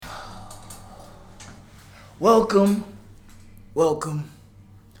Welcome, welcome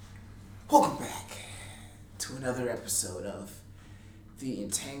back to another episode of the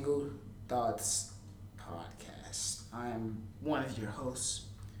Entangled Thots podcast. I'm one of your hosts,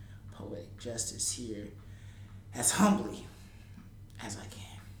 Poetic Justice, here as humbly as I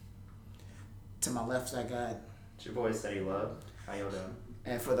can. To my left, I got... It's your boy, Steady Love. How y'all doing?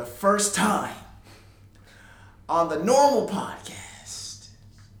 And for the first time on the normal podcast,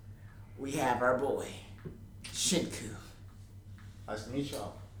 we have our boy, Shinku. Nice to meet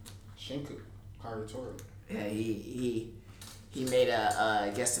y'all. Shinku, Karatori. Yeah, he made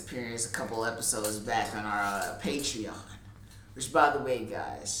a guest appearance a couple episodes back on our Patreon. Which, by the way,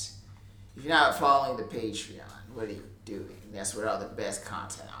 guys, if you're not following the Patreon, what are you doing? That's where all the best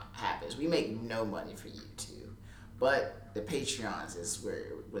content happens. We make no money for YouTube, but the Patreons is where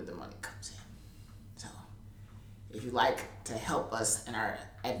the money comes in. So, if you'd like to help us in our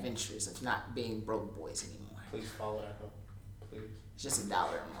adventures of not being broke boys anymore, Please follow that up. Please. it's just $1 a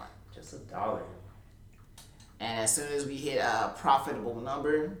month. Just $1. And as soon as we hit a profitable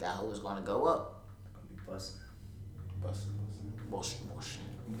number, that hoe is going to go up. Gonna be busting. Bullshit.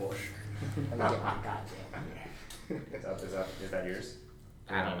 Bush. Let me get my goddamn here. Is that yours?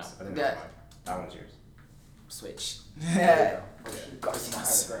 I don't know. I think that's mine. That one's yours. Switch. Yeah.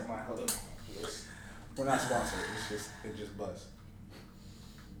 Garcias. We're not sponsored. It just buzz.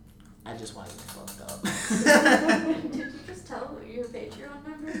 I just want to get fucked up. Did you just tell your Patreon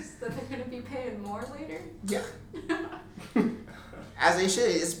members that they're going to be paying more later? Yeah. As they should.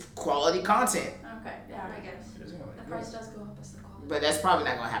 It's quality content. Okay, yeah, I guess. The price does go up as the quality. But that's probably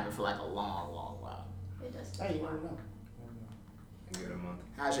not going to happen for like a long while. It does. Hey, you never know. Give it a month.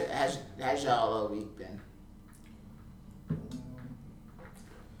 How's y'all all week been?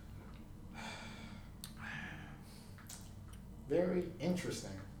 Very interesting.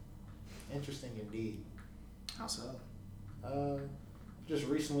 Interesting indeed. How so? Just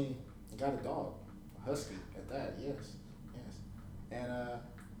recently got a dog, a husky at that. Yes. And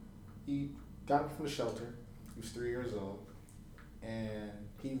he got me from the shelter. He was 3 years old, and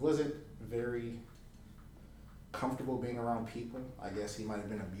he wasn't very comfortable being around people. I guess he might have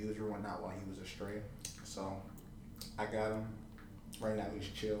been abused or whatnot while he was a stray. So I got him. Right now he's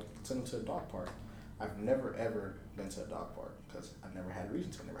chill. Took him to a dog park. I've never ever been to a dog park because I've never had a reason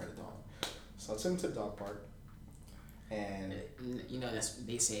to. I never had a dog. So I took him to the dog park, and You know,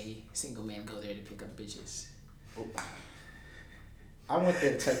 they say single men go there to pick up bitches. I went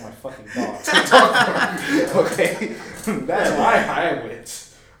there to take my fucking dog to the dog park. Okay, that's why I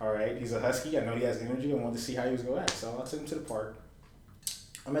went. All right, he's a husky. I know he has energy. I wanted to see how he was going to act. So I took him to the park.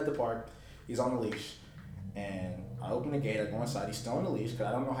 I'm at the park. He's on the leash. And I open the gate. I go inside. He's still on the leash because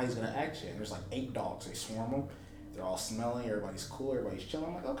I don't know how he's going to act yet. And there's like 8 dogs. They swarm him. They're all smelling. Everybody's cool. Everybody's chilling.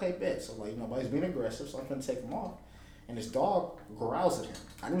 I'm like, okay, bet. So like nobody's being aggressive. So I'm going to take him off. And this dog growls at him.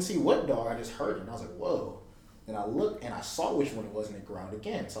 I didn't see what dog. I just heard it. And I was like, whoa. Then I looked and I saw which one it was and it growled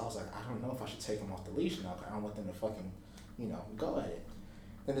again. So I was like, I don't know if I should take him off the leash now. I don't want them to fucking, go at it.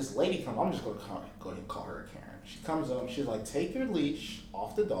 Then this lady comes. I'm just going to go ahead and call her a Karen. She comes up. She's like, take your leash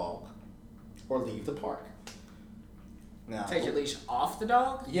off the dog or leave the park. Now, Take your leash off the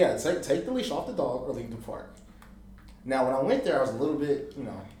dog? Yeah, take the leash off the dog or leave the park. Now, when I went there, I was a little bit,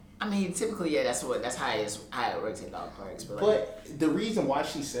 I mean, typically, yeah, that's how it works in dog parks. But the reason why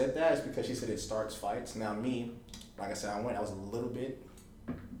she said that is because she said it starts fights. Now, me, like I said, I was a little bit.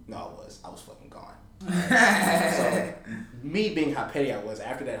 No, I was fucking gone. So, me being how petty I was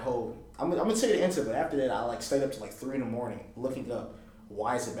after that whole, I'm gonna tell you the incident. But after that, I stayed up to 3 a.m. looking up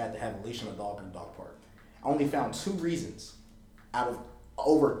why is it bad to have a leash on a dog in a dog park. I only found 2 reasons out of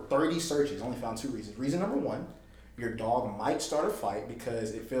over 30 searches. I only found 2 reasons. Reason number 1, your dog might start a fight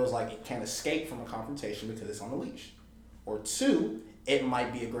because it feels like it can't escape from a confrontation because it's on the leash. Or 2, it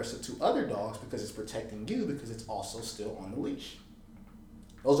might be aggressive to other dogs because it's protecting you because it's also still on the leash.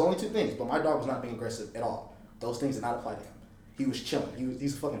 Those are only 2 things, but my dog was not being aggressive at all. Those things did not apply to him. He was chilling.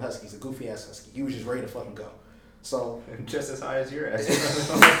 He's a fucking husky. He's a goofy ass husky. He was just ready to fucking go. So Just as high as your ass.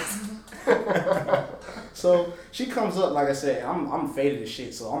 So she comes up, like I said, I'm faded as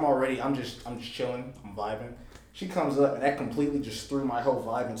shit. So I'm just chilling. I'm vibing. She comes up and that completely just threw my whole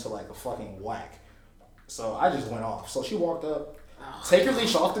vibe into a fucking whack. So I just went off. So she walked up, take your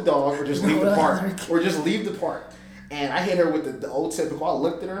leash off the dog or just leave the park. And I hit her with the old typical. I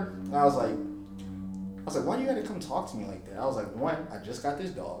looked at her and I was like, why do you gotta come talk to me like that? I was like, 1, I just got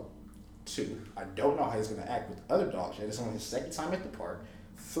this dog. 2, I don't know how he's gonna act with other dogs yet. It's only his 2nd time at the park.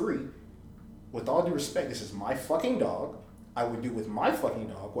 3, with all due respect, this is my fucking dog. I would do with my fucking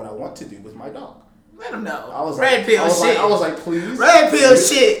dog what I want to do with my dog. Let him know. I was red like, pill shit. I was like, please. Red pill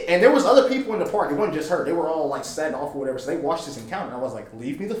shit. And there was other people in the park. It wasn't just her. They were all like setting off or whatever. So they watched this encounter. And I was like,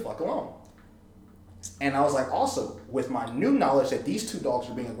 leave me the fuck alone. And I was like, also, with my new knowledge that these two dogs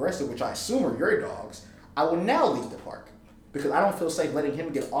are being aggressive, which I assume are your dogs, I will now leave the park. Because I don't feel safe letting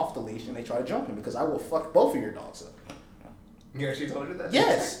him get off the leash and they try to jump him. Because I will fuck both of your dogs up. You actually told her that?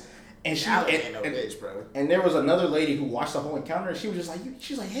 Yes. And she ain't no bitch, bro. And there was another lady who watched the whole encounter, and she was just like,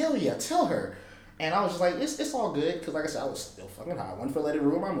 she's like, hell yeah, tell her. And I was just like, it's all good, because like I said, I was still fucking high. I wasn't for letting it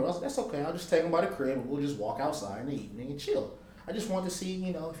ruin my mood. I was like, that's okay. I'll just take him by the crib, and we'll just walk outside in the evening and chill. I just wanted to see,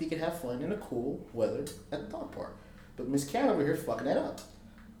 you know, if he could have fun in the cool weather at the dog park. But Miss Cat over here fucking that up.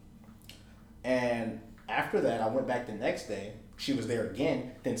 And after that, I went back the next day. She was there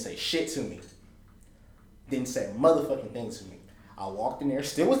again, didn't say shit to me. Didn't say a motherfucking thing to me. I walked in there,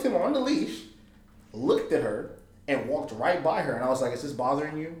 still with him on the leash, looked at her, and walked right by her. And I was like, is this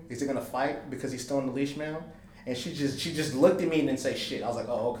bothering you? Is he going to fight because he's still on the leash, ma'am? And she just looked at me and didn't say shit. I was like,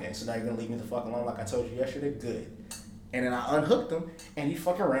 oh, okay, so now you're going to leave me the fuck alone like I told you yesterday? Good. And then I unhooked him, and he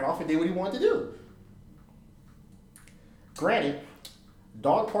fucking ran off and did what he wanted to do. Granted,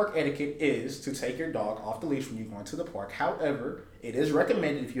 dog park etiquette is to take your dog off the leash when you go into the park. However, it is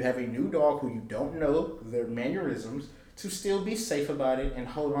recommended if you have a new dog who you don't know their mannerisms to still be safe about it and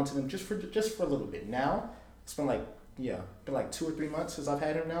hold on to them just for a little bit. Now, it's been like 2 or 3 months since I've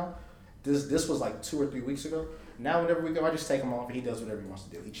had him now. This was like 2 or 3 weeks ago. Now whenever we go, I just take him off and he does whatever he wants to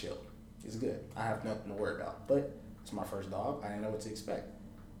do. He chilled. He's good. I have nothing to worry about. But it's my first dog. I didn't know what to expect.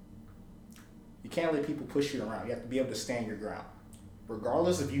 You can't let people push you around. You have to be able to stand your ground.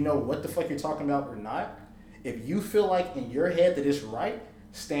 Regardless if you know what the fuck you're talking about or not, if you feel like in your head that it's right,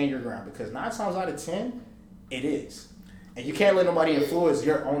 stand your ground. Because 9 times out of 10, it is. And you can't let nobody influence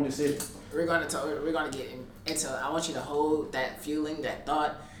your own decision. We're gonna get into. I want you to hold that feeling, that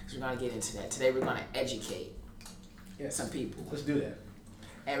thought, because we're gonna get into that today. We're gonna educate some people. Let's do that.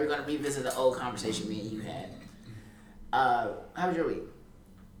 And we're gonna revisit the old conversation me and you had. How was your week?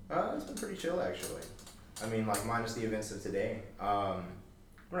 It's been pretty chill actually. I mean, like minus the events of today.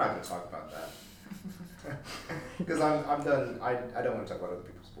 We're not gonna talk about that because I'm done. I don't want to talk about other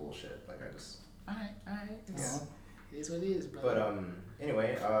people's bullshit. Like I just. All right. It is what it is, bro. But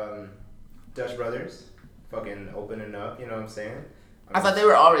anyway, Dutch Brothers, fucking opening up. You know what I'm saying? I thought they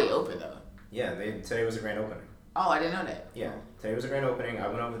were already open though. Yeah, today was a grand opening. Oh, I didn't know that. Yeah, today was a grand opening. I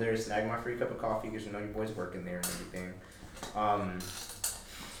went over there, snagged my free cup of coffee because you know your boy's working there and everything.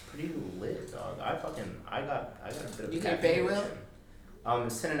 Pretty lit, dog. I got a bit of. You get paid well?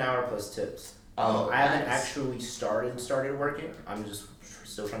 It's $10 an hour plus tips. Oh, I haven't nice. actually started working. I'm just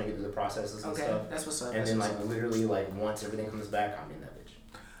still trying to get through the processes and Okay, stuff. that's what's up. And then literally once everything comes back, I'm in that bitch.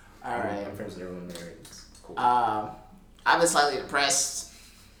 All right. I'm friends with everyone there. It's cool. I've been slightly depressed.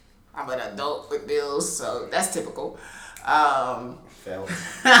 I'm an adult with bills, so that's typical. Felt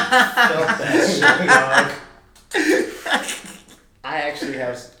that shit, dog. I actually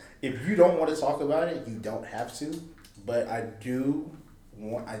have. If you don't want to talk about it, you don't have to. But I did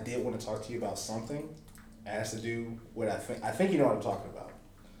want to talk to you about something. It has to do with I think you know what I'm talking about.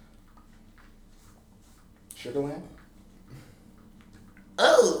 Sugarland?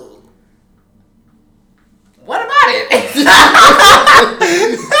 Oh. What about it?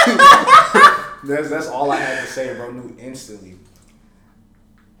 That's all I had to say, bro. Knew instantly.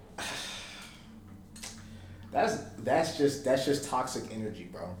 That's just toxic energy,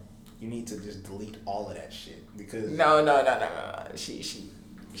 bro. You need to just delete all of that shit because No. She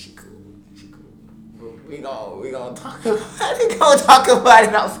cool. We gonna talk about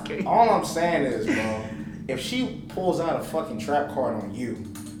it off screen. all I'm saying is, bro, if she pulls out a fucking trap card on you,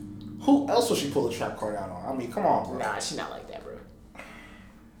 who else will she pull a trap card out on? I mean, come on, bro. Nah, she not like that, bro.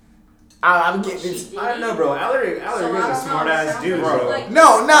 I'm getting this. I don't know, bro. Allery is a smart ass dude, bro.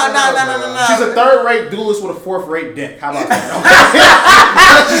 No. She's a third-rate duelist with a fourth-rate deck. How about that?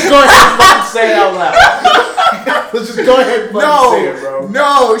 Let's just go ahead and fucking say it out loud. Let's just go ahead and fucking say it, bro.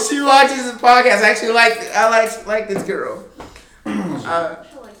 No, she watches the podcast. I like this girl.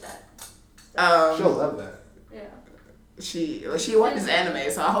 She'll like that. She'll love that. Yeah. She watches anime,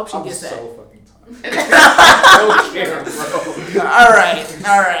 so I hope she I'm gets that. so fucking tired. Don't care, bro. All right.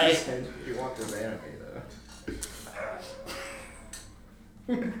 You want this anime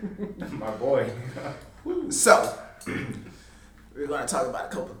though? My boy. So we're gonna talk about a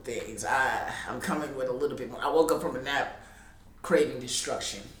couple of things. I'm coming with a little bit more. I woke up from a nap, craving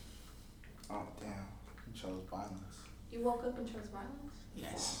destruction. Oh damn! You chose violence. You woke up and chose violence?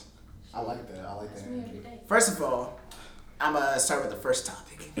 Yes. I like that. That's me every day. First of all, I'm gonna start with the first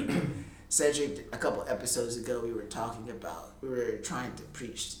topic. Cedric, a couple episodes ago, we were trying to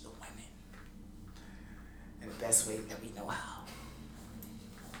preach to the women. in the best way that we know how.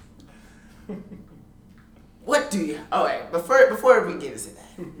 What do you? Oh wait, before we get into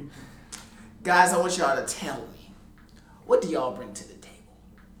that, guys, I want y'all to tell me, what do y'all bring to the table?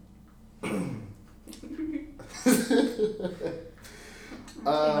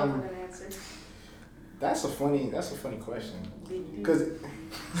 An answer. That's a funny question. Cause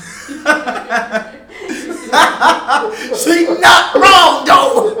She not wrong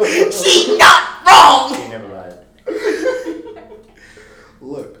though. She not wrong. She never lied.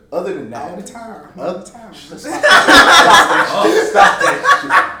 look, other than that, All the time. Stop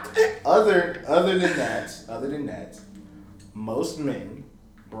that shit. Other than that, most men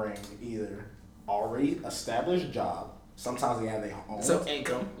bring either already established job. Sometimes they have their own. So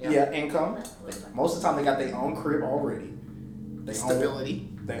income. Yeah, income. Most of the time they got their own crib already. They Stability.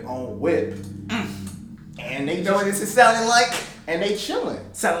 Their own whip. And they You know what this is sounding like? and they chilling.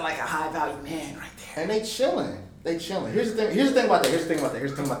 Sounding like a high value man right there. And they chilling. Here's the thing about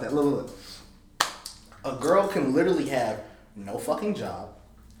that. Look. A girl can literally have no fucking job,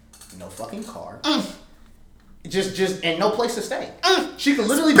 no fucking car, just and no place to stay. She can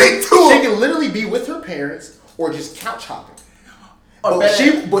literally be with her parents or just couch hopping.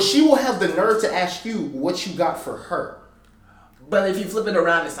 But she will have the nerve to ask you what you got for her. But if you flip it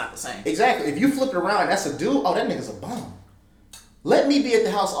around, it's not the same. Exactly. If you flip it around, that's a dude. Oh, that nigga's a bum. Let me be at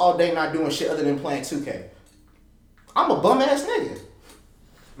the house all day not doing shit other than playing 2K. I'm a bum ass nigga.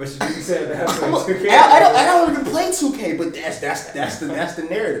 But you said that. I don't even play 2K, but that's the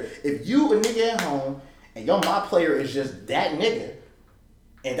narrative. If you a nigga at home and your my player is just that nigga,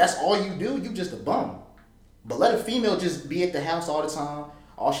 and that's all you do, you just a bum. But let a female just be at the house all the time.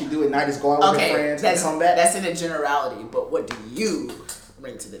 All she do at night is go out with her friends and come back. That's in a generality, but what do you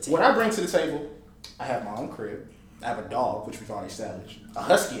bring to the table? What I bring to the table, I have my own crib. I have a dog, which we've already established. A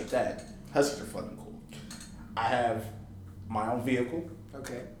husky at that. Huskies are fucking cool. I have my own vehicle.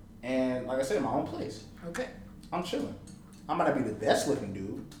 Okay. And like I said, my own place. Okay. I'm chilling. I might not be the best looking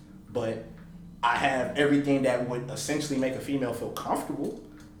dude, but I have everything that would essentially make a female feel comfortable.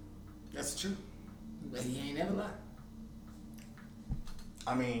 That's true. But he ain't never lied.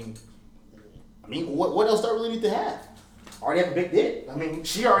 I mean, what else do I really need to have? I already have a big dick. I mean,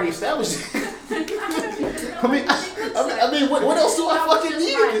 she already established it. I mean, what else do I fucking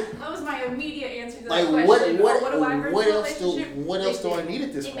need? That was my immediate answer to that Like, question. what do I bring to a relationship? what else do I need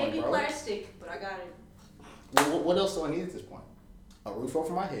at this It point, may be bro? plastic, but I got it. What else do I need at this point? A roof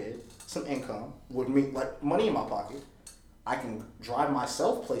over my head, some income, with me like money in my pocket. I can drive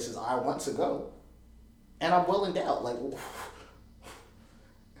myself places I want to go, and I'm well endowed. Like,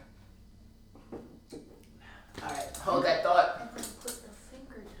 All right, hold that thought. Put the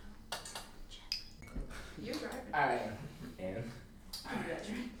finger down. You're driving. All right. And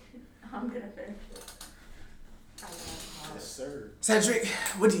I'm gonna finish it. yes, sir. Cedric,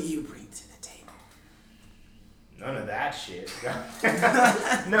 what do you bring to the table? none of that shit.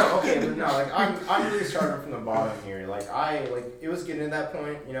 No, okay, but no, like I'm really starting from the bottom here. Like it was getting to that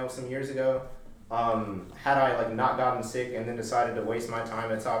point, some years ago. Had I not gotten sick and then decided to waste my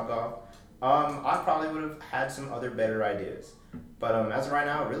time at Topgolf, I probably would have had some other better ideas. But as of right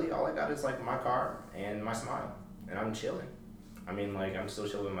now, really all I got is my car and my smile, and I'm chilling. I mean, I'm still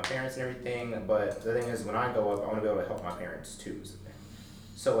chilling with my parents and everything, but the thing is, when I go up, I want to be able to help my parents too.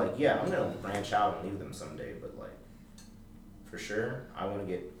 So yeah, I'm gonna branch out and leave them someday, but for sure, I want to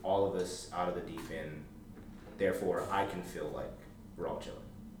get all of us out of the deep end. Therefore, I can feel like we're all chilling.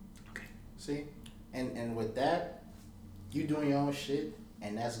 Okay. See, and with that, you doing your own shit,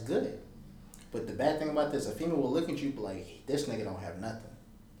 and that's good. But the bad thing about this, a female will look at you like, this nigga don't have nothing.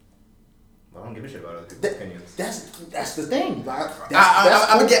 Well, I don't give a shit about other people's opinions. That's the thing. I'm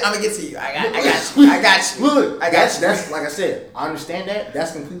gonna get to you. I got you. I got you. Look, I got you. That's like I said. I understand that.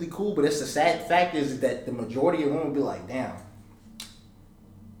 That's completely cool. But it's the sad fact is that the majority of women will be like, damn.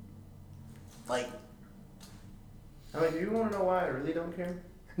 Do you want to know why I really don't care?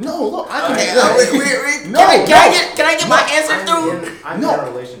 No, look. Can I get my answer through? I'm in a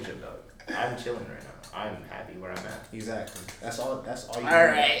relationship though. I'm chilling right now. I'm happy where I'm at. Exactly. That's all you All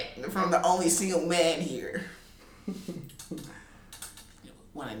right. From the only single man here.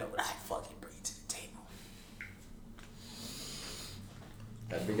 Want to know what I fucking bring to the table?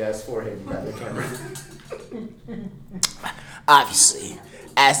 That big ass forehead you got the camera. Obviously,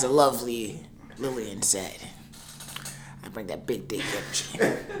 as the lovely Lillian said, I bring that big dick energy.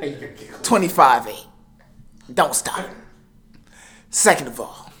 25-8. Don't stop. Second of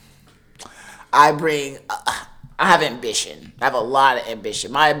all, I bring... I have ambition. I have a lot of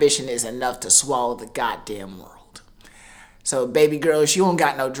ambition. My ambition is enough to swallow the goddamn world. So, baby girl, if you don't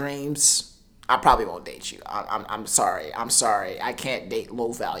got no dreams, I probably won't date you. I'm sorry. I'm sorry. I can't date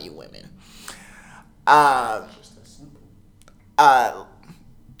low value women. Just that simple.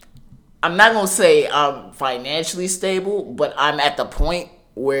 I'm not gonna say I'm financially stable, but I'm at the point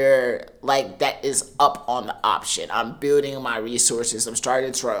where like that is up on the option. I'm building my resources. I'm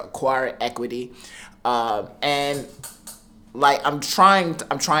starting to acquire equity, and like I'm trying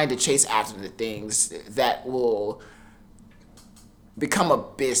to chase after the things that will become a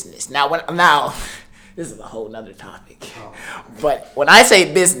business. Now this is a whole nother topic. But when I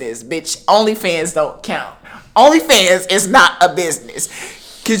say business, bitch, OnlyFans don't count. OnlyFans is not a business.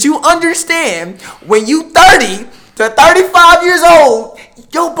 Cause you understand when you 30 to 35 years old,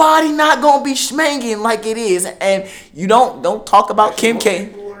 your body not gonna be schmanging like it is, and you don't talk about Kim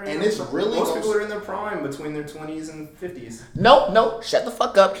K. And it's really most people are in their prime between their 20s and 50s. No, shut the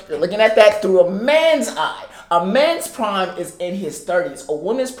fuck up. You're looking at that through a man's eye. A man's prime is in his 30s. A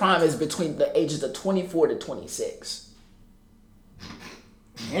woman's prime is between the ages of 24 to 26.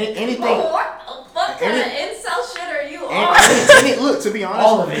 anything. What the fuck kind of incel shit are you on? Look, to be honest,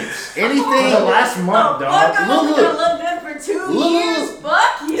 All of it. anything. The last month, Fuck, dog. I'm only gonna look good for 2 years.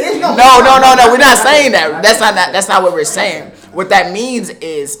 Fuck you. No. We're not saying that. That's not what we're saying. What that means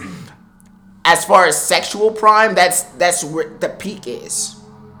is, as far as sexual prime, that's where the peak is.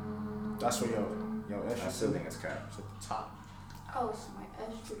 That's what yo. I still think it's cap. It's at the top. Oh, so my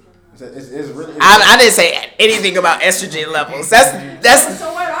estrogen. It's really. I didn't say anything about estrogen levels. That's.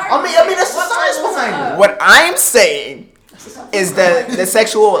 So what are I mean, that's the science behind it. What I'm saying is the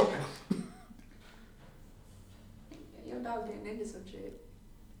sexual. Your dog getting into some shit.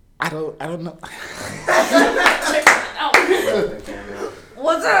 I don't know.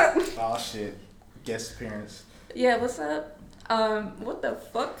 What's up? Oh shit! Guest appearance. Yeah, what's up? What the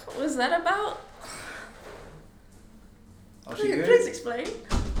fuck was that about? Oh, she good? Please explain.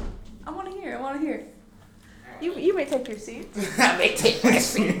 I want to hear. You may take your seat. I may take my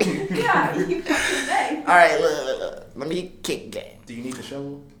seat. Yeah, you can stay. All right, look. Let me kick that. Do you need the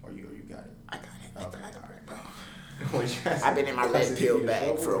shovel or you got it? I got it. Okay, all right, bro. I've been in my red pill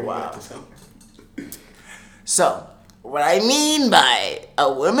bag for a while. So, what I mean by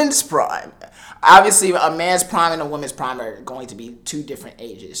a woman's prime, obviously a man's prime and a woman's prime are going to be two different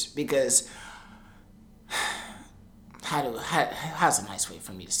ages, because how's a nice way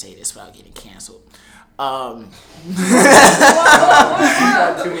for me to say this without getting canceled? Too many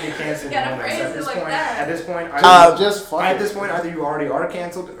canceled Gotta moments. phrase it like that. At this point, either you already are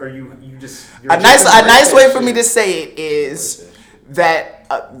canceled or you just. A nice way for me to say it is that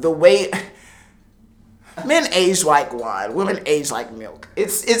the way men age like wine, women age like milk.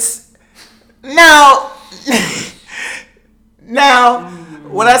 It's now. Now,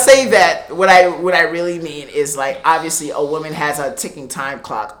 when I say that, what I really mean is, like, obviously a woman has a ticking time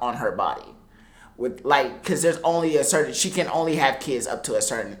clock on her body, with like, because there's only she can only have kids up to a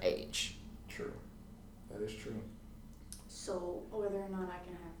certain age. True. That is true. So whether or not I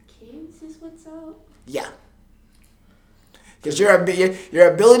can have kids is what's up? Yeah. Because your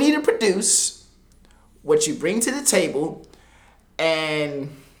ability to produce, what you bring to the table, and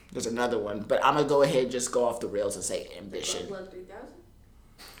there's another one, but I'm gonna go ahead and just go off the rails and say ambition. Blood 3000?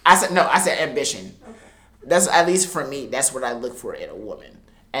 I said ambition. Okay. That's, at least for me, that's what I look for in a woman.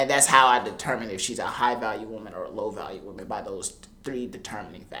 And that's how I determine if she's a high value woman or a low value woman, by those three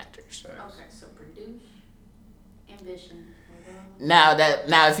determining factors. Okay, so produce, ambition. Now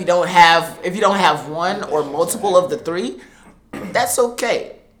if you don't have one or multiple of the three, that's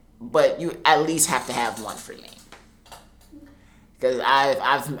okay. But you at least have to have one for me. Because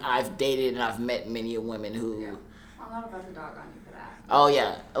I've dated and I've met many women who. Yeah. I'm not about to dog on you for that. Oh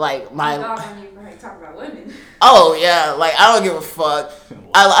yeah, like my. Dog on you for talking about women. Oh yeah, like I don't give a fuck.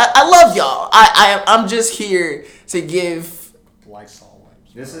 I love y'all. I'm just here to give. Lysol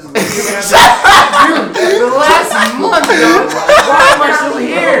wipes. This is dude, the last month, dog. Why am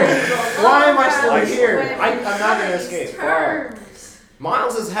I still here? I'm not gonna escape.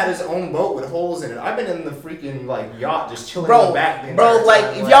 Miles has had his own boat with holes in it. I've been in the freaking like yacht just chilling in the back.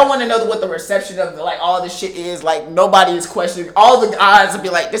 Like if y'all want to know what the reception of all this shit is, like nobody is questioning. All the guys will be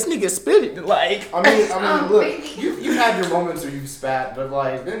like, "This nigga spitting." Like, I mean, look, you've had your moments where you've spat, but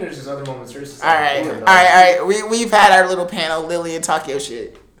like then there's just other moments where it's just like, all right. We've had our little panel, Lillian, talk your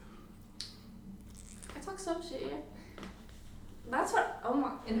shit. I talk some shit, yeah. That's what,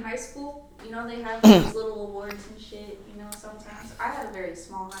 in high school, you know, they have these little awards and shit, you know, sometimes. I had a very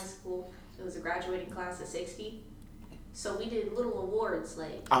small high school. It was a graduating class of 60. So we did little awards,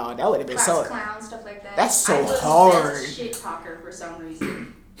 like, oh, that would have been class so. clown, stuff like that. That's so I was hard. Best shit talker for some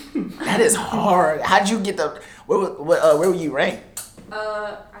reason. That is hard. How'd you get where were you ranked?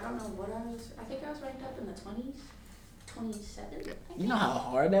 I don't know what I was. I think I was ranked up in the 20s, 27. I think. You know how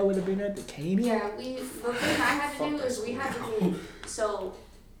hard that would have been at the Canadian? Yeah, the thing I had to do is we had to do, so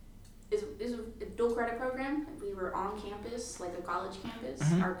it's a dual credit program. We were on campus, like a college campus.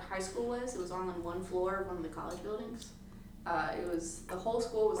 Mhm. Our high school was. It was all on one floor of one of the college buildings. The whole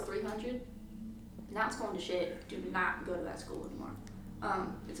school was 300. Now it's going to shit. Do not go to that school anymore.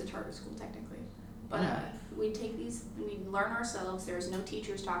 It's a charter school technically. But we'd take these, we'd learn ourselves. There's no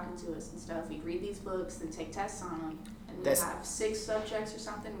teachers talking to us and stuff. We'd read these books, then take tests on them. And we'd have 6 subjects or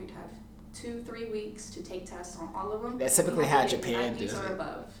something. We'd have 2-3 weeks to take tests on all of them. That's typically how Japan does 90s or it.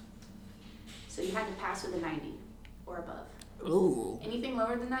 above. So you had to pass with a 90 or above. Ooh, Anything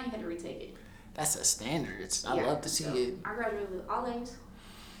lower than that, you had to retake it. that's a standard. I Yeah, love to see so it. I graduated with all A's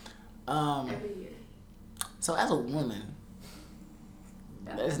every year. So as a woman,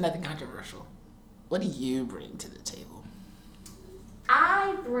 Yeah. there's nothing controversial. What do you bring to the table?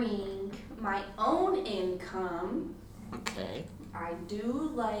 I bring my own income. Okay. I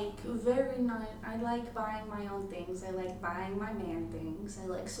do like I like buying my own things. I like buying my man things. I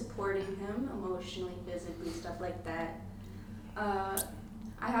like supporting him emotionally, physically, stuff like that.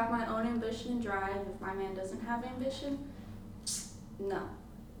 I have my own ambition and drive. If my man doesn't have ambition, no.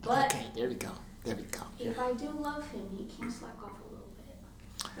 But Okay, there we go. if I do love him, he can slack off a little bit.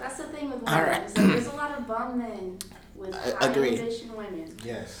 That's the thing with All women. right. Is that there's a lot of bum men with high Agree. ambition women.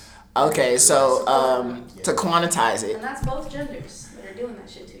 Yes. Okay, so to quantize it, And that's both genders that are doing that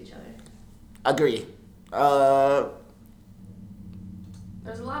shit to each other. agree.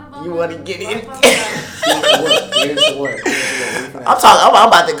 There's a lot of bum You men, wanna get a lot in? of bum guys. Here's the word. I'm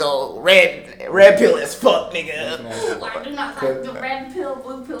about to go red pill as fuck, nigga. Ooh, I do not like the red pill,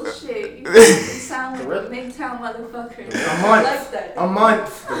 blue pill shit. You sound like a MGTOW motherfucker. I like that. A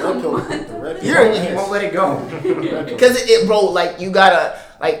month. The red pill. The red pill. You're- He won't let it go. Because it, bro, like you gotta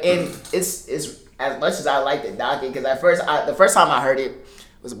like, and it's as much as I like to dock it. Because the first time I heard it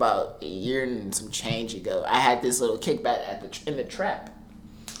was about a year and some change ago. I had this little kickback in the trap,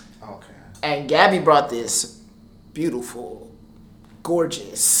 Okay. and Gabby brought this beautiful,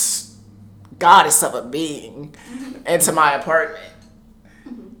 gorgeous goddess of a being into my apartment,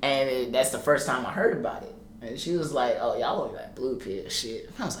 and that's the first time I heard about it. And she was like, "Oh, y'all on that blue pill shit."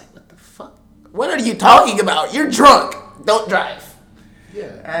 And I was like, "What the fuck? What are you talking about? You're drunk. Don't drive." Yeah.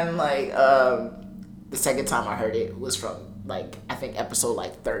 And like the second time I heard it was from like I think episode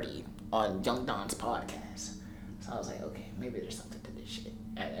like 30 on Young Don's podcast. So I was like, okay, maybe there's something to this shit.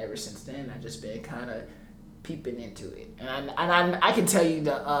 And ever since then, I've just been kind of peeping into it, and I can tell you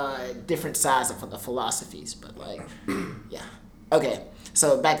the different sides of the philosophies, but like, yeah. Okay,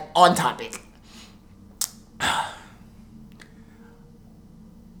 so back on topic.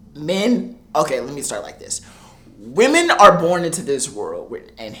 Men. Okay, let me start like this. Women are born into this world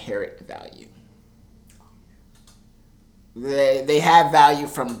with inherent value. They have value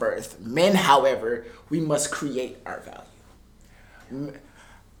from birth. Men, however, we must create our value.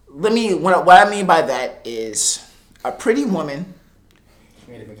 What I mean by that is a pretty woman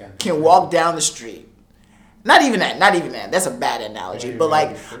can walk down the street. Not even that. That's a bad analogy. But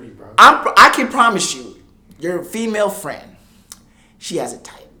like, I can promise you, your female friend, she has a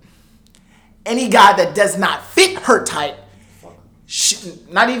type. Any guy that does not fit her type,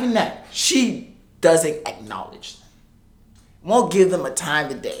 not even that, she doesn't acknowledge them. Won't give them a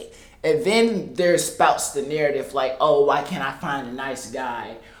time of day. And then there spouts the narrative like, oh, why can't I find a nice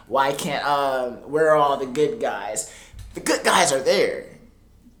guy? Why can't, where are all the good guys? The good guys are there.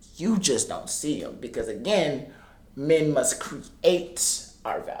 You just don't see them. Because again, men must create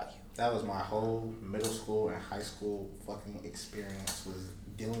our value. That was my whole middle school and high school fucking experience, was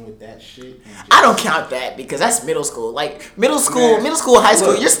dealing with that shit. And just, I don't count that because that's middle school. Like middle school, high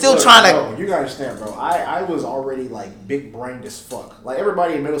school, you're still trying to. Bro, you gotta understand, bro. I was already like big brained as fuck. Like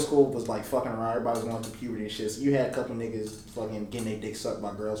everybody in middle school was like fucking around. Everybody was going through puberty and shit. So you had a couple niggas fucking getting their dick sucked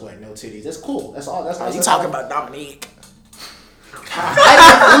by girls with like no titties. That's cool. That's all. That's all. You talking about Dominique?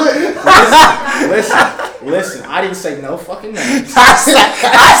 Listen. I didn't say no fucking names. I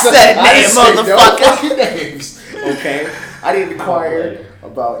said name, No motherfucker. fucking names. Okay, I didn't inquire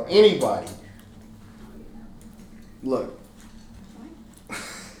about anybody. Look.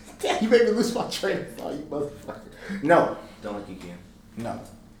 Damn, you made me lose my train of thought, you motherfucker. No. Don't like you can. No.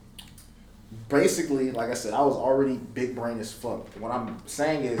 Basically, like I said, I was already big brain as fuck. What I'm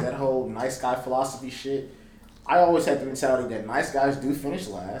saying is that whole nice guy philosophy shit, I always had the mentality that nice guys do finish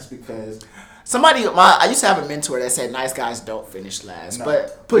last because... I used to have a mentor that said nice guys don't finish last,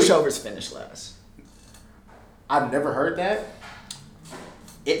 but pushovers finish last. I've never heard that.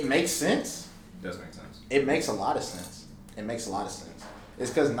 It makes sense. It does make sense. It makes a lot of sense. It's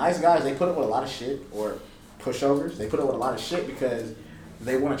because nice guys, they put up with a lot of shit, or pushovers. They put up with a lot of shit because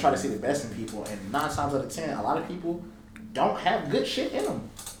they want to try to see the best in people. And 9 times out of 10, a lot of people don't have good shit in them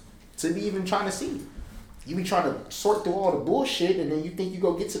to be even trying to see. You be trying to sort through all the bullshit, and then you think you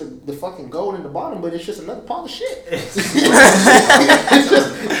go get to the fucking gold in the bottom, but it's just another pile of shit. It's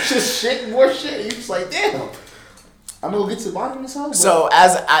just shit and more shit. And you're just like, damn. I'm gonna get to the bottom of this hole. So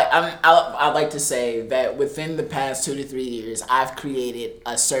as I'd like to say that within the past 2 to 3 years, I've created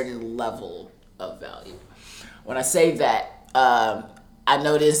a certain level of value. When I say that, I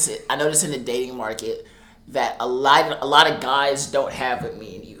notice in the dating market that a lot of guys don't have what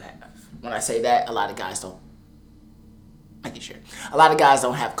me and you have. When I say that, a lot of guys don't. I can share. A lot of guys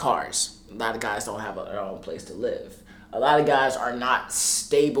don't have cars. A lot of guys don't have their own place to live. A lot of guys are not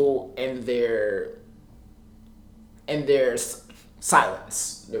stable in their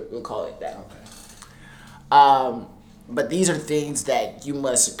silence. We'll call it that. Okay. But these are things that you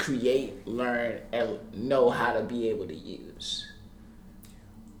must create, learn, and know how to be able to use.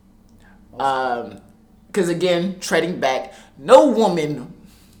 Because again, trading back, no woman.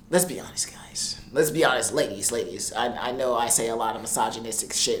 Let's be honest, guys. Let's be honest, ladies. I know I say a lot of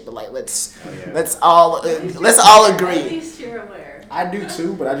misogynistic shit, but like let's all agree. At least you're aware. I do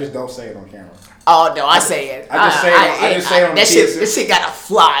too, but I just don't say it on camera. Oh no, I say it. I just say it on that shit. This shit gotta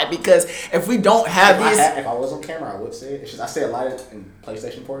fly because if we don't have these, if I was on camera, I would say it. It's just I say a lot in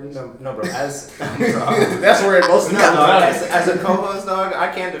PlayStation parties. No, bro. As That's where it most as a co-host, dog,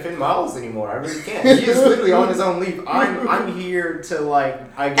 I can't defend Miles anymore. I really can't. He is literally on his own leave. I'm here to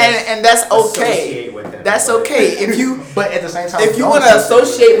I guess and that's okay. Associate with him. That's okay if you. But at the same time, If you want to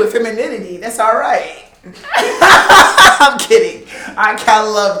associate with femininity, that's all right. I'm kidding. I kind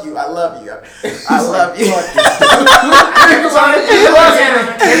of love you. I love you. I love you. Every time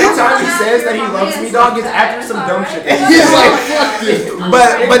he says that he loves me, dog, it's after some dumb shit. He's like, fuck you.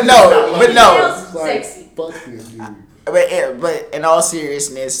 But no. Sexy. Fuck this dude. But in all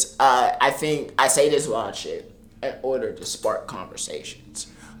seriousness, I think I say this wild shit in order to spark conversations.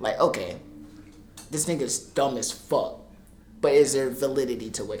 Like, okay, this nigga's dumb as fuck, but is there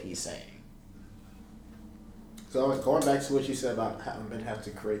validity to what he's saying? So going back to what you said about how men have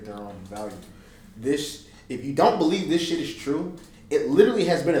to create their own value. This, if you don't believe this shit is true, it literally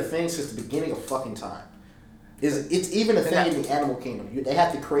has been a thing since the beginning of fucking time. It's even a thing in the animal kingdom. They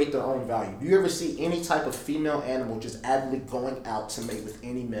have to create their own value. Do you ever see any type of female animal just actively going out to mate with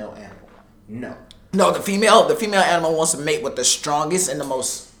any male animal? No. No, the female animal wants to mate with the strongest and the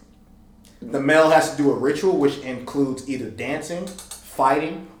most. The male has to do a ritual which includes either dancing,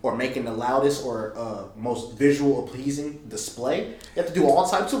 fighting, or making the loudest or most visual pleasing display. You have to do all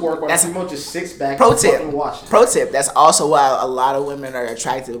types of work while the female just sits back and fucking watches. Pro tip, that's also why a lot of women are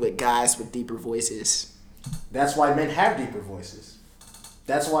attracted with guys with deeper voices. That's why men have deeper voices.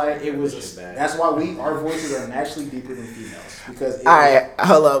 That's why that's why our voices are naturally deeper than females. Because all right,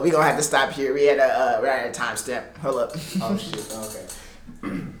 hold up, we gonna have to stop here. We're at a time step. Hold up. Oh shit. Okay.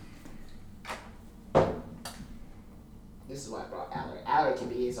 This is why I brought Allard. Allard can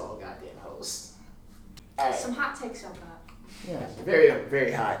be his own goddamn host. All right. Some hot takes on that. Yeah. Very,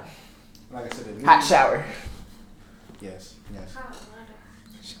 very hot. Like I said, Hot shower. Yes. Hot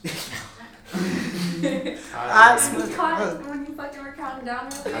Hot when you fucking were counting down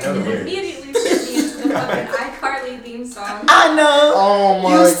earlier, I know the it lyrics. immediately sent me into the fucking iCarly theme song. I know. Oh my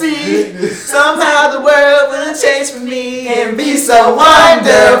You see, goodness. somehow the world will change for me and be so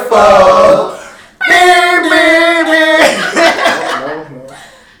wonderful. No.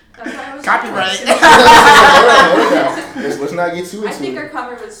 Copyright. Let's not get too into I think our it.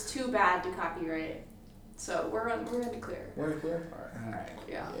 cover was too bad to copyright. So we're in the clear. We're clear? Alright.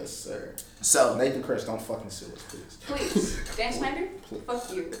 Yeah. Yes, sir. So, Nathan Chris, don't fucking sue us, please. Please. Dan Snyder?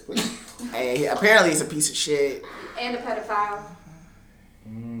 Fuck you. hey, apparently he's a piece of shit. And a pedophile.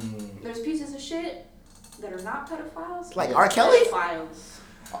 There's pieces of shit that are not pedophiles. Like R. Kelly? Pedophiles.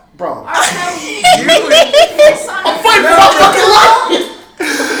 Bro. R. Kelly.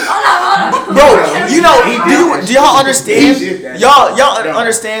 Bro, you know, do y'all understand? He did that. Y'all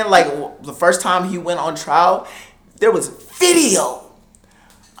understand, like, the first time he went on trial, there was video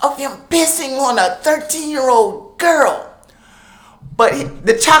of him pissing on a 13-year-old girl. But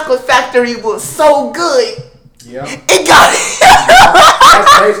the chocolate factory was so good, Yeah. it got it.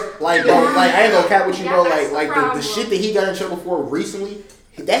 That's crazy. Like, bro, like I ain't gonna cap with you, bro. Yeah, Like, that's the shit that he got in trouble for recently,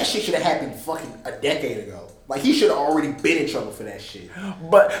 that shit should have happened fucking a decade ago. Like, he should have already been in trouble for that shit.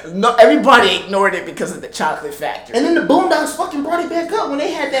 But no, everybody ignored it because of the chocolate factory. And then the Boondocks fucking brought it back up when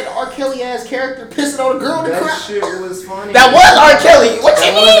they had that R. Kelly ass character pissing on a girl in the That crowd. shit was funny. That was R. Kelly. What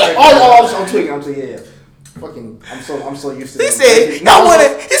you mean? Oh no, I'm tweaking. Yeah. Fucking, I'm so used to. He said y'all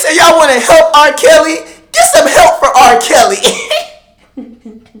wanna help R. Kelly. Get some help for R. Kelly.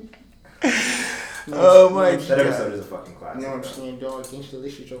 Oh my That episode god. is a fucking classic. You know what I'm saying, dog? Gangsta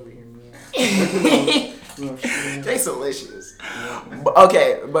delicious over here, man. You know what I'm saying? They delicious.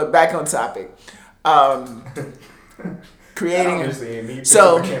 Okay, but back on topic. Creating. Obviously, ain't me.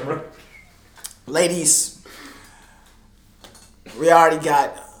 So- Pick up the camera. Ladies, we already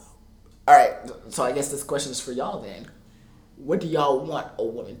got. All right, so I guess this question is for y'all then. What do y'all want a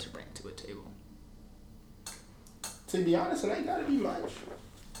woman to bring to a table? To be honest, it ain't gotta be much.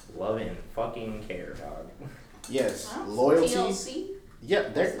 Love and fucking care, dog. Yes, Huh? loyalty. TLC? Yeah,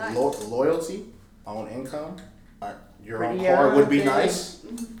 there's That's nice. Loyalty, own income. Your own Pretty car would be young nice.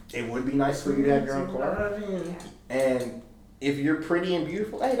 It would be nice for you to have your own car. And if you're pretty and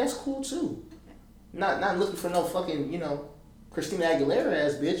beautiful, hey, that's cool too. Not looking for no fucking, Christina Aguilera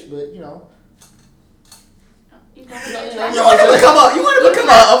ass bitch, but You You want to become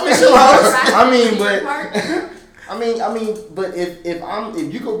an official host? But if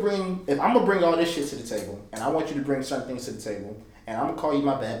I'm gonna bring all this shit to the table, and I want you to bring certain things to the table, and I'm gonna call you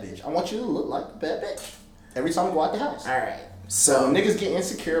my bad bitch, I want you to look like the bad bitch every time we go out the house. All right. So when So niggas get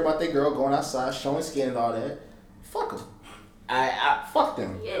insecure about their girl going outside, showing skin and all that, fuck them. Fuck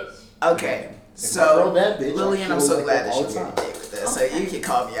them. Yes. okay. If my girl So bad bitch, Lillian, I I'm feel so like glad that that all you the agreed time. with this. So you can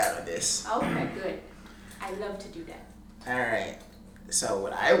call me out on this. Okay, good. I love to do that. All right. So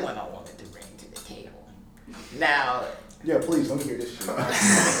what I want a woman to bring to the table. Now, Yeah, please let me hear this shit.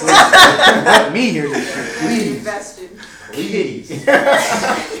 Let me hear this shit, please. Invested. Please.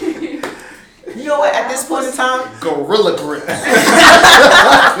 you know what? At this point in time, Gorilla grip. Gorilla.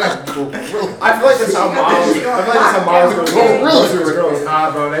 I feel like that's how Miles goes. Gorilla Girls,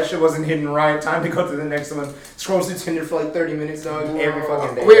 bro, that shit wasn't hitting right. Time to go to the next one. Scrolls through Tinder for like 30 minutes, dog. Every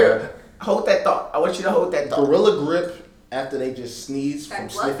fucking day. hold that thought. I want you to hold that thought. Gorilla grip after they just sneeze from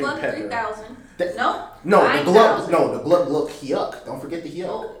That Glug sniffing Glug pepper. 3000. That- No. No, the 9,000. glug yuck. Don't forget the yuck.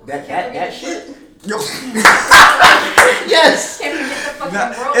 Oh, that can't forget shit. the Yo. Yes. Can't forget the fucking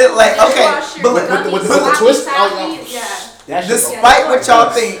Nah, broke it like, okay, dishwasher, but gummies, with the slappy, twist, slappy, yeah. That shit. Despite what y'all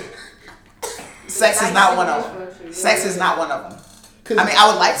think, sex is The not one nice of them. dishwasher, Sex yeah. is not one of them. I mean, I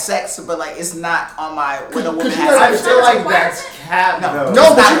would like sex, but like it's not on my when a woman Cause you has gotta sex. I feel like Requirement? that's cap. No. though.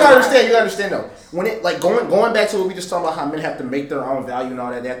 No, but not you a gotta requirement. understand though. When it like going back to what we just talked about, how men have to make their own value and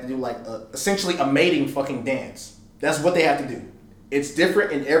all that, they have to do like essentially a mating fucking dance. That's what they have to do. It's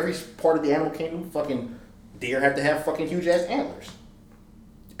different in every part of the animal kingdom. Fucking deer have to have fucking huge ass antlers.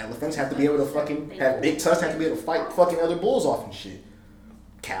 Elephants have to be able to fucking have big tusks, have to be able to fight fucking other bulls off and shit.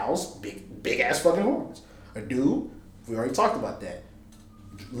 Cows, big ass fucking horns. A dude, we already talked about that.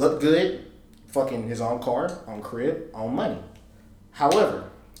 Look good, fucking his own car, own crib, own money. However,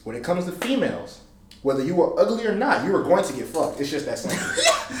 when it comes to females, whether you are ugly or not, you are going to get fucked. It's just that simple.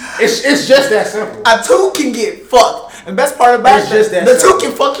 it's just that simple. A two can get fucked. And the best part about It's it, just that the two simple.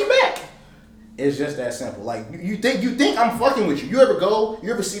 can fuck you back. It's just that simple. Like you think I'm fucking with you. You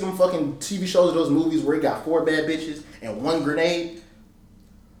ever see them fucking TV shows or those movies where you got 4 bad bitches and 1 grenade?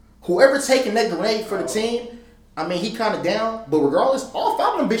 Whoever taking that grenade for the team, I mean he kinda down, but regardless, all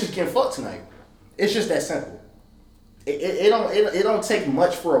 5 of them bitches getting fucked tonight. It's just that simple. It don't take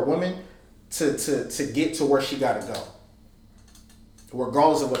much for a woman to get to where she gotta go.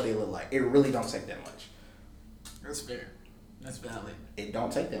 Regardless of what they look like. It really don't take that much. That's fair. That's valid. It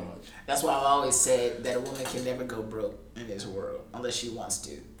don't take that much. That's why I've always said that a woman can never go broke in this world unless she wants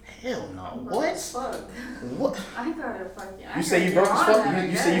to. Hell no. What? What? Fuck. What? I gotta fucking. You say you broke as fuck?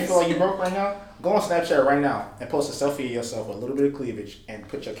 You say you feel like you broke right now? Go on Snapchat right now and post a selfie of yourself with a little bit of cleavage and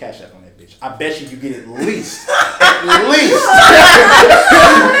put your cash app on that bitch. I bet you get at least. At least.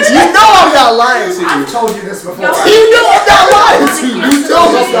 You know I'm not lying to you. I've told you this before. Yo, You know I'm not lying to you. You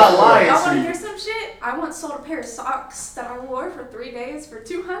know I'm not lying Y'all to wanna you. hear some shit? I once sold a pair of socks that I wore for 3 days for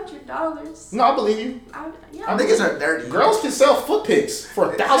 $200. No, I believe you. Yeah. Niggas are dirty. Girls can sell foot pics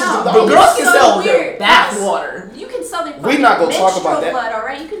for thousands of No, But dollars. girls can So sell weird. their bathwater. You can sell their We not gonna menstrual talk about that. blood,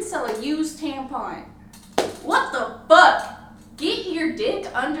 alright? You can sell a used tampon. What the fuck? Get your dick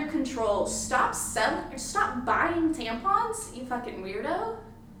under control. Stop selling or stop buying tampons, you fucking weirdo.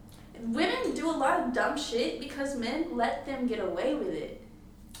 Women do a lot of dumb shit because men let them get away with it.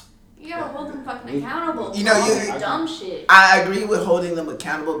 You gotta hold them fucking accountable. You know, for all you- their dumb shit. I agree with holding them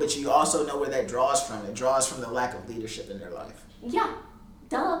accountable, but you also know where that draws from. It draws from the lack of leadership in their life. Yeah,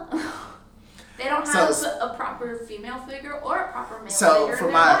 duh. They don't So- have a proper female figure or a proper male So figure for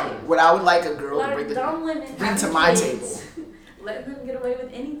in their my, life. what I would like a A girl lot to of bring dumb women bring having to my kids, table, letting them get away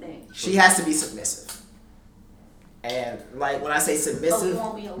with anything. she has to be submissive. And like when I say But we submissive,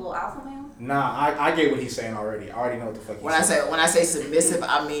 won't be a little alpha male. Nah, I get what he's saying already. I already know what the fuck he's saying. When I say submissive,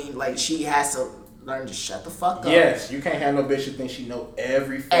 I mean like she has to learn to shut the fuck up. Yes, you can't have no bitch who thinks she know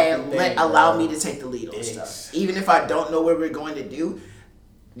every fucking thing. And allow me to take the lead on stuff. Even if I don't know what we're going to do,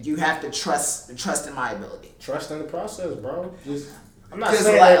 you have to trust in my ability. Trust in the process, bro. I'm not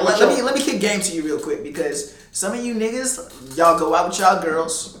saying like, let me kick game to you real quick because some of you niggas, y'all go out with y'all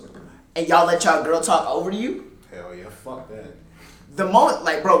girls and y'all let y'all girl talk over to you. Hell yeah, fuck that. The moment,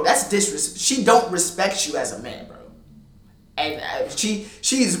 like, bro, that's disrespect. She don't respect you as a man, bro. And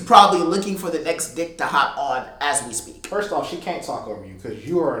she's probably looking for the next dick to hop on as we speak. First off, she can't talk over you because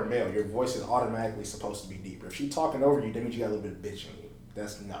you are a male. Your voice is automatically supposed to be deeper. If she talking over you, that means you got a little bit of bitch in you.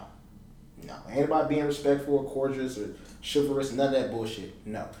 That's no. Ain't about being respectful or cordial or chivalrous, none of that bullshit.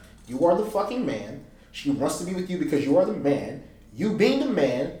 No. You are the fucking man. She wants to be with you because you are the man. You being the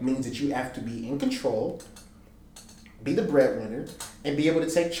man means that you have to be in control, be the breadwinner, and be able to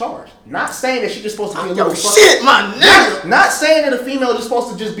take charge. Not saying that she's just supposed to be a little shit, my nigga. Not saying that a female is just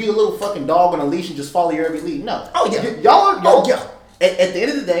supposed to just be a little fucking dog on a leash and just follow your every lead. No. Oh yeah. Y'all. At the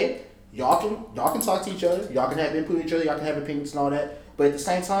end of the day, y'all can talk to each other. Y'all can have input in each other. Y'all can have opinions and all that. But at the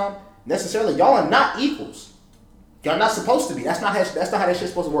same time, necessarily, y'all are not equals. Y'all not supposed to be. That's not how that shit's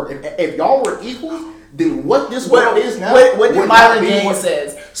supposed to work. If y'all were equals, then what this world is now? What Myron Gaines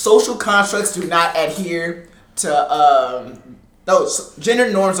says: social constructs do not adhere to those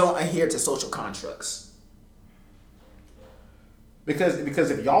gender norms. Don't adhere to social constructs. Because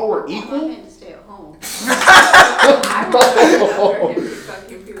if y'all were equal, I had to stay at home. I him to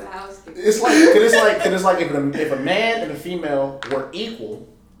fucking do the house. It's like if a man and a female were equal,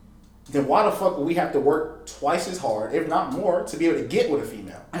 then why the fuck would we have to work twice as hard, if not more, to be able to get with a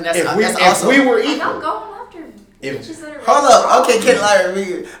female? And if we were equal, I'm going after bitches that are hold up, okay, Ken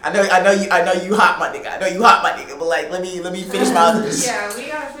Larry, I know you hot, my nigga. But like, let me finish my other. Yeah, we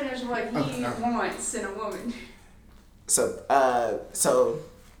gotta finish what he wants in a woman. So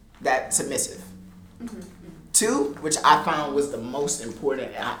that submissive. Mm-hmm. 2, which I found was the most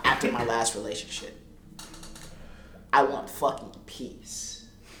important after my last relationship. I want fucking peace.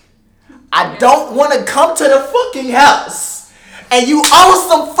 I don't want to come to the fucking house and you owe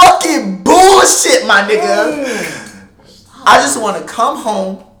some fucking bullshit, my nigga. I just want to come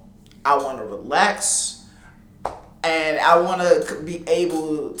home. I want to relax. And I want to be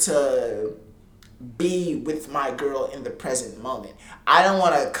able to be with my girl in the present moment. I don't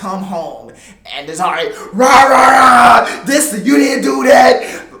want to come home and it's alright, rah, rah, rah, this, you didn't do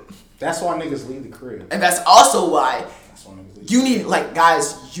that. That's why niggas leave the crib. And that's also why you need, like,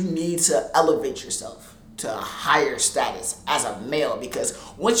 guys, you need to elevate yourself to a higher status as a male, because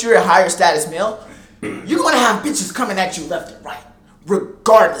once you're a higher status male, you're going to have bitches coming at you left and right,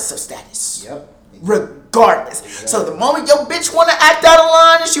 regardless of status. Yep. Regardless. Exactly. So the moment your bitch want to act out of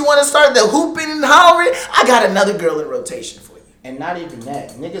line and she want to start the hooping and hollering, I got another girl in rotation for you. And not even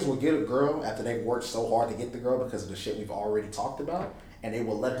that. Niggas will get a girl after they've worked so hard to get the girl because of the shit we've already talked about, and they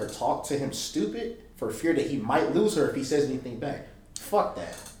will let her talk to him stupid for fear that he might lose her if he says anything back. Fuck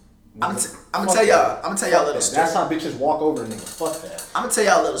that. I'm gonna tell y'all a little story. That's how bitches walk over a nigga. Fuck that. I'm gonna tell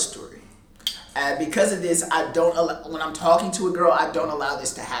y'all a little story. Because of this, I don't allow, when I'm talking to a girl, I don't allow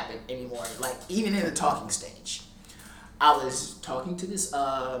this to happen anymore. Like, even in the talking stage. I was talking to this,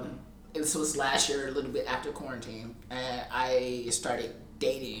 this was last year, a little bit after quarantine, and I started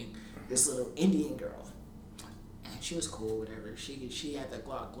dating this little Indian girl. And she was cool, whatever. She had the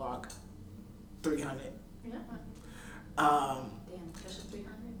Glock 300. Yeah. Damn, there's a 300.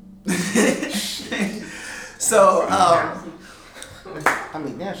 So, I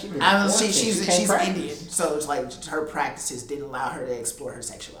mean, yeah, she's Indian, so it's like her practices didn't allow her to explore her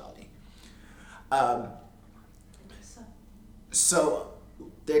sexuality. So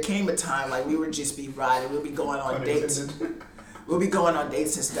there came a time, like, we would just be riding, we'd be going on dates. We'll be going on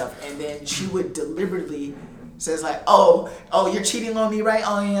dates and stuff, and then she would deliberately says like, oh, you're cheating on me, right?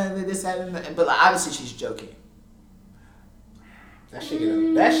 Oh yeah, this, that, and that. But like, obviously she's joking. That shit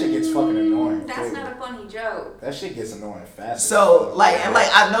gets fucking annoying. That's not a funny joke. That shit gets annoying fast. So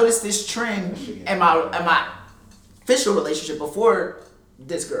I noticed this trend in my official relationship before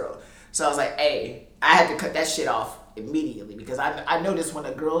this girl. So I was like, hey, I had to cut that shit off immediately, because I noticed when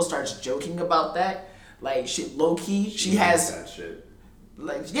a girl starts joking about that, like, shit, low key, she has that shit.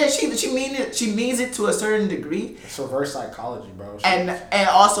 Like, yeah, she means it to a certain degree. It's reverse psychology, bro. And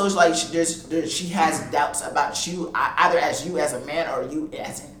also, it's like she has doubts about you, either as you as a man or you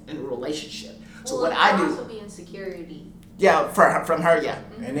as in a relationship. So well, what I do, also be insecurity. Yeah, from her, yeah.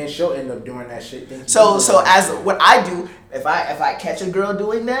 Mm-hmm. And then she'll end up doing that shit. So as what I do, if I catch a girl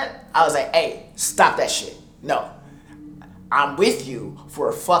doing that, I was like, hey, stop that shit. No, I'm with you for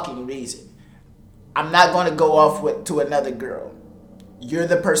a fucking reason. I'm not going to go off to another girl. You're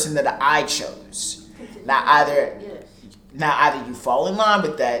the person that I chose. Now either you fall in line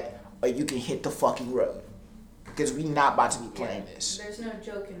with that, or you can hit the fucking road. Because we not about to be playing this. There's no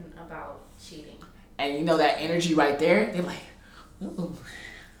joking about cheating. And you know that energy right there? They're like, ooh,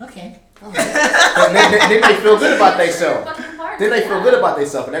 okay. Then they feel good about themselves. Then they feel Yeah. good about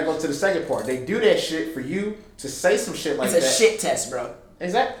themselves, and that goes to the second part. They do that shit for you to say some shit like that. It's a shit test, bro.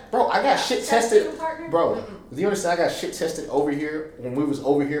 Exactly, bro. I got shit tested, your partner? bro. Mm-mm. Do you understand? I got shit tested over here when we was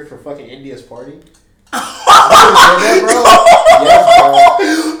over here for fucking India's party. You understand that, bro?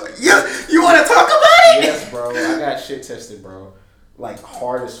 Yes, bro. You want to talk about it? Yes, bro. I got shit tested, bro. Like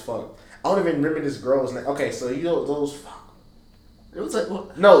hard as fuck. I don't even remember this girl's name. Okay, so you know those. It was like,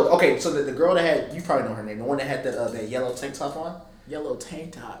 what? No, okay. So the girl that had, you probably know her name. The one that had that yellow tank top on. Yellow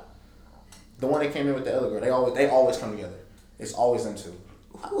tank top. The one that came in with the other girl. They always come together. It's always them two.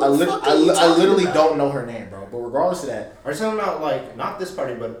 Who I the fuck are you literally talking about? don't know her name, bro. But regardless of that, Are you talking about like not this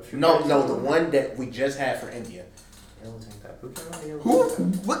party, but a few no, parties the ago? one that we just had for India. Yellow tank top. Who came out of yellow Who?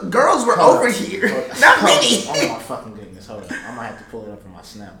 tank top? What girls were Hold over on. here? Hold on. Not many. Oh my fucking goodness! Hold on, I might have to pull it up from my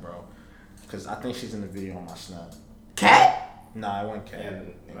snap, bro. Cause I think she's in the video on my snap. Cat? Nah, it wasn't Cat. Yeah,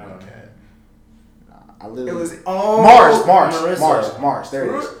 It I wasn't don't know. Cat. Nah, I literally. It was Mars.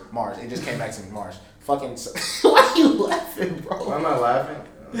 There it is. Mars. It just came back to me. Mars. Fucking. Why you laughing, Why bro? am I laughing?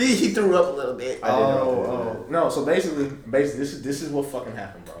 He threw up a little bit. I did know. No. So basically, this is what fucking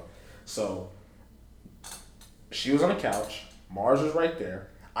happened, bro. So she was on the couch. Mars was right there.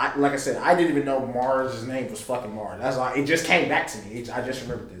 Like I said, I didn't even know Mars' name was fucking Mars. That's why it just came back to me. I just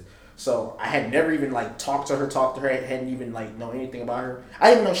remembered this. So I had never even like talked to her. Hadn't even like know anything about her.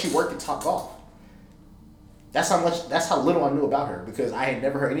 I didn't even know she worked at Top Golf. That's how little I knew about her, because I had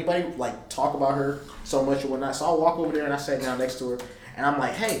never heard anybody like talk about her so much or whatnot. So I walk over there and I sat down next to her and I'm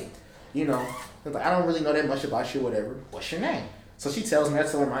like, hey, you know, I don't really know that much about you, whatever. What's your name? So she tells me, I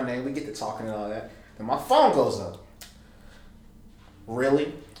tell her my name. We get to talking and all that. Then my phone goes up.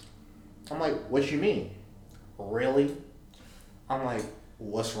 Really? I'm like, what you mean? Really? I'm like,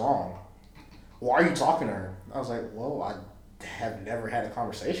 what's wrong? Why are you talking to her? I was like, well, I have never had a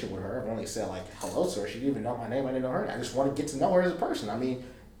conversation with her. I've only said like hello to her. She didn't even know my name. I didn't know her. I just want to get to know her as a person. I mean,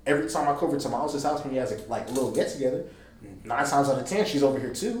 every time I go over to Miles' house when he has a little get together, 9 times out of 10 she's over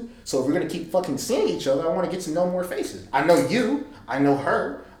here too. So if we're gonna keep fucking seeing each other, I want to get to know more faces. I know you. I know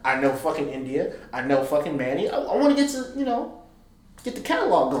her. I know fucking India. I know fucking Manny. I want to get to get the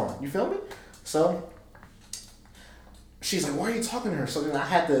catalog going. You feel me? So she's like, why are you talking to her? So then I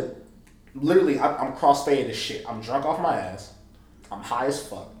had to. Literally, I'm cross-faded as shit. I'm drunk off my ass. I'm high as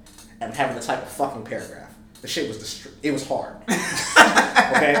fuck. And I'm having to type a fucking paragraph. The shit was it was hard.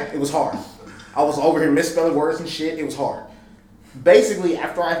 Okay? It was hard. I was over here misspelling words and shit. It was hard. Basically,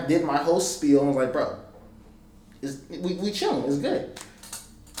 after I did my whole spiel, I was like, bro, we chilling. It's good.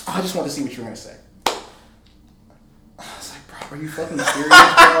 I just want to see what you're going to say. I was like, bro, are you fucking serious, bro?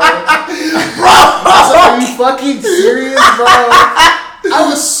 Are you fucking serious, bro? I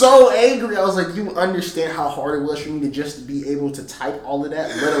was so angry. I was like, you understand how hard it was for me to just be able to type all of that,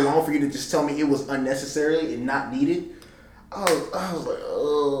 let alone for you to just tell me it was unnecessary and not needed? I was like,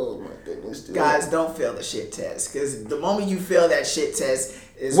 oh my goodness, dude. Guys, don't fail the shit test, because the moment you fail that shit test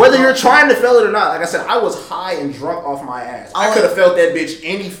is Whether you're trying to fail it or not, like I said, I was high and drunk off my ass. I could have felt that bitch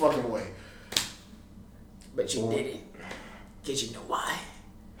any fucking way. But you didn't. Because you know why?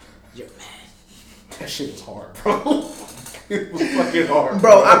 You're mad. That shit was hard, bro. It was fucking hard.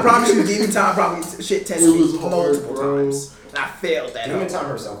 Bro, I promise you, Demon Time probably shit tested It was me hard, multiple bro. times. And I failed that. Demon up. Time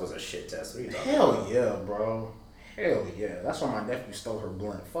herself was a shit test. What are you talking Hell yeah, bro. Hell yeah. That's why my nephew stole her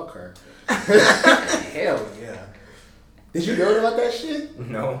blunt. Fuck her. Hell yeah. Did you know about that shit? about?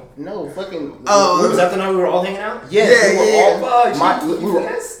 No. No, fucking. Oh, Was that the night we were all hanging out? Yes,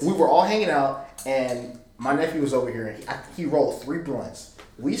 Yeah, we were all hanging out, and my nephew was over here, and he rolled 3 blunts.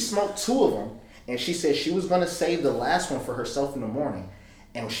 We smoked 2 of them, and she said she was gonna save the last one for herself in the morning.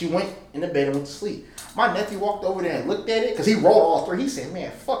 And she went in the bed and went to sleep. My nephew walked over there and looked at it, because he rolled all 3. He said, man,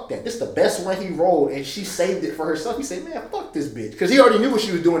 fuck that. This is the best one he rolled, and she saved it for herself. He said, man, fuck this bitch. Because he already knew what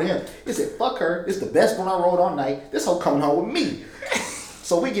she was doing to him. He said, fuck her. This is the best one I rolled all night. This hoe coming home with me.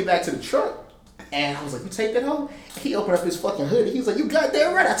 So we get back to the truck, and I was like, you take that hoe? He opened up his fucking hoodie. He was like, you got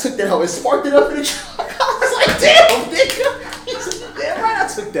that right. I took that hoe and sparked it up in the truck. I was like, damn, nigga. He said, damn right, I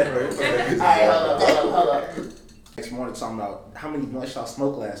took that hoe. All right, hold up. Next morning talking about how many blunts y'all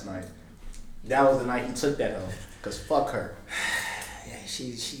smoked last night. That was the night he took that hoe. Cause fuck her. Yeah,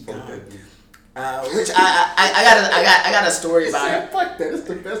 she gone. Which I got a story about Said, it. fuck that. It's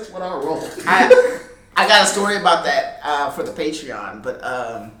the best one I rolled. I got a story about that for the Patreon, but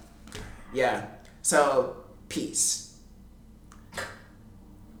yeah. So, peace.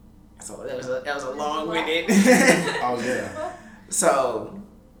 So that was a long-winded. Oh yeah. So,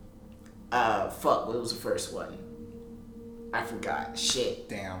 fuck. What was the first one? I forgot. Shit.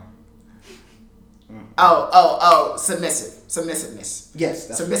 Damn. Oh. Submissiveness. Yes.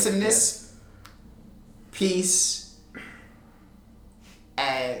 That's Submissiveness. Peace.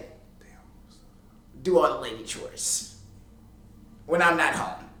 And do all the lady chores when I'm not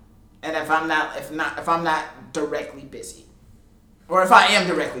home, and if I'm not directly busy, or if I am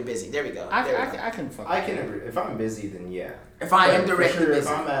directly busy. There we go. I can agree. If I'm busy, then yeah. If I am directly busy, if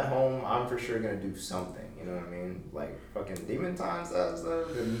I'm at home, I'm for sure gonna do something. You know what I mean? Like fucking demon time stuff,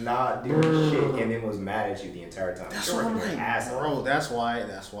 did not do shit, and it was mad at you the entire time. That's what I'm like, bro. That's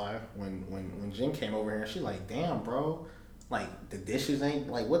why when Jen came over here, she like, damn, bro, like the dishes ain't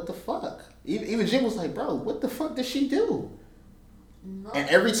like, what the fuck? Even Jen was like, bro, what the fuck did she do? No. And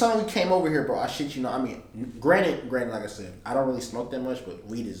every time we came over here, bro, I shit you know, I mean, granted, like I said, I don't really smoke that much, but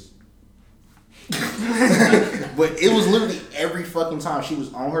weed is. But it was literally every fucking time she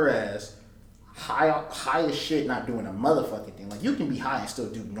was on her ass, high as shit, not doing a motherfucking thing. Like you can be high and still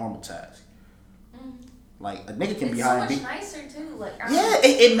do normal tasks. Like a nigga can be high and be. It's so much nicer too. Like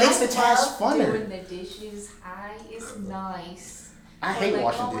it makes the task funner. Doing the dishes high is nice. I hate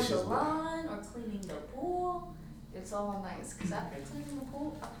washing dishes. The lawn or cleaning the pool. It's all nice because after cleaning the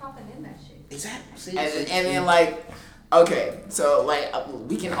pool, I'm popping in that shit. Exactly. And then like, okay, so like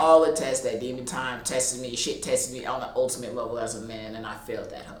we can all attest that demon time tested me on the ultimate level as a man, and I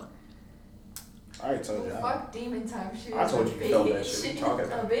failed that hoe. I already told you. Fuck demon time shit. I told you failed that shit. What you talking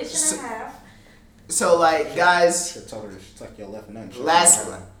about? A bitch and a half. So like, guys, should told her she took your left nut.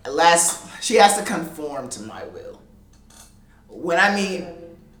 Last, she has to conform to my will. What I mean,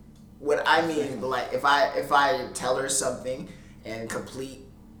 like if I tell her something and complete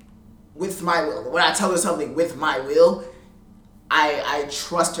with my will, when I tell her something with my will, I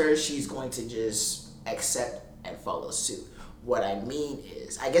trust her. She's going to just accept and follow suit. What I mean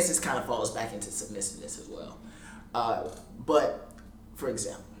is, I guess this kind of falls back into submissiveness as well. But for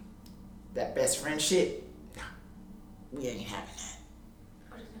example, that best friend shit, we ain't having that.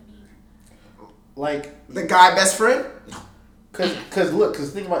 What does that mean? Like the guy best friend? No. Cause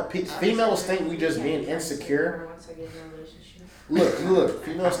think about females think we just being insecure. Look,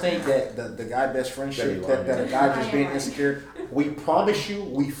 females think that the guy best friend shit, that a guy just being insecure. We promise you,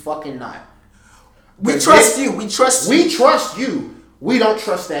 we fucking not. We trust you. We trust you. We don't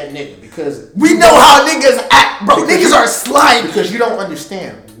trust that nigga because we know how niggas act, bro. Niggas are slimy. Because you don't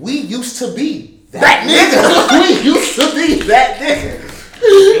understand. We used to be that nigga. We used to be that nigga.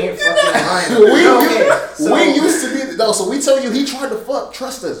 We used to be no. So we tell you he tried to fuck.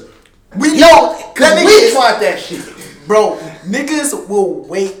 Trust us. We know because we tried that shit, bro. Niggas will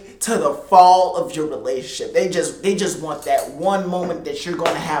wait to the fall of your relationship. They just want that one moment that you're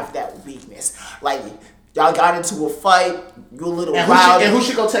gonna have that weakness. Like y'all got into a fight, you a little wild. And who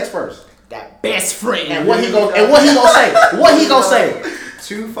should go text first? That best friend. And what he gonna say? What he gonna say?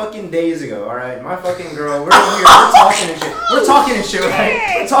 2 fucking days ago, alright? My fucking girl, we're over here, we're talking and shit. We're talking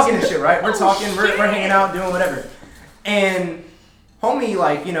and shit, right? We're talking, we're hanging out, doing whatever. And homie,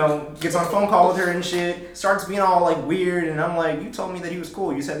 like, you know, gets on a phone call with her and shit, starts being all, like, weird, and I'm like, you told me that he was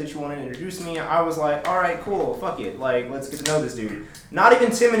cool. You said that you wanted to introduce me. I was like, alright, cool, fuck it. Like, let's get to know this dude. Not even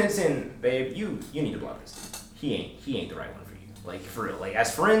 10 minutes in, babe, you need to block this dude. He ain't the right one for you. Like, for real. Like,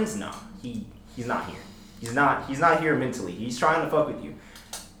 as friends, nah. He's not here. He's not here mentally. He's trying to fuck with you.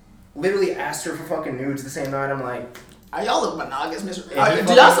 Literally asked her for fucking nudes the same night. I'm like, are y'all monogamous? Do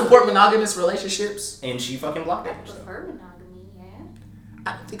y'all support monogamous relationships? And she fucking blocked it. I prefer monogamy, yeah.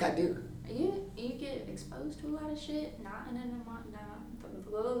 I don't think I do. You get exposed to a lot of shit, not in a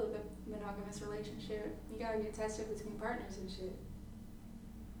monogamous relationship. You gotta get tested between partners and shit.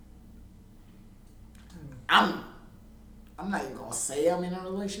 I'm not even gonna say I'm in a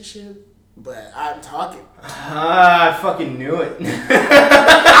relationship, but I'm talking. I fucking knew it.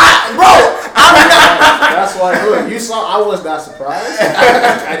 That's why. Look, you saw. I was not surprised.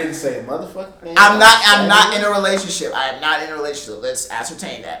 I didn't say a motherfucker. Man. I'm not in a relationship. I am not in a relationship. Let's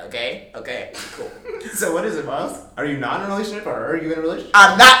ascertain that. Okay. Cool. So what is it, Miles? Are you not in a relationship, or are you in a relationship?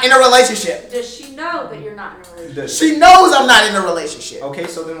 I'm not in a relationship. Does she know that you're not in a relationship? She knows I'm not in a relationship. Okay,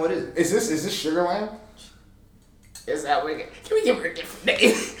 so then what is it? Is this Sugarland? Is that what? Can we give her a different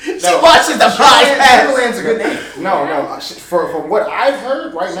name? She watches the podcast. Sugarland's a good name. No. From what I've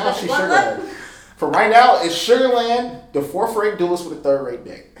heard, right now she's Sugarland. For right now, it's Sugarland, the fourth-rate duelist with a third-rate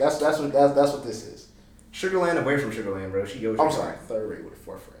dick. That's what this is. Sugarland away from Sugarland, bro. She goes. I'm sorry, third-rate with a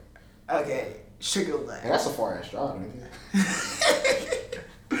fourth-rate. Okay, Sugarland. And that's a far-ass job, nigga.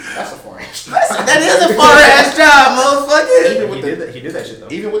 That's a far ass job. That is a far ass job, motherfucker. Even with He did that shit though.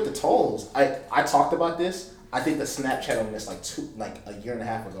 Even with the tolls, I talked about this. I think the Snapchat on this like a year and a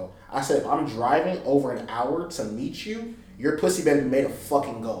half ago. I said if I'm driving over an hour to meet you, your pussy better be made of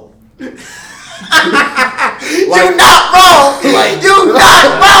fucking gold. You not wrong. You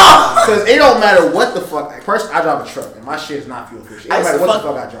not wrong. Because it don't matter what the fuck. First, I drive a truck and my shit is not fuel efficient. It don't matter what the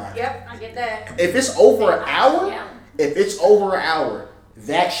fuck I drive. Yep, I get that. If it's over an hour, Yeah.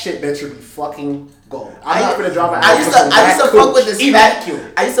 that shit better be fucking gold. I'm not gonna drive an hour. I used to fuck with this fat.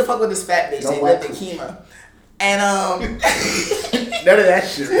 Immaculate. I used to fuck with this fat bitch. No They whack lived in cooch. Kima. And None of that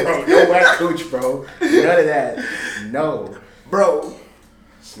shit, bro. No whack cooch, bro. None of that. No. bro,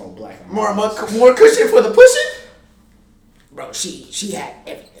 Smoke black. and more white. more cushion for the pushing. Bro, she had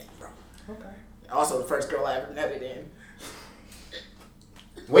everything, bro. Okay. Also, the first girl I ever nutted in.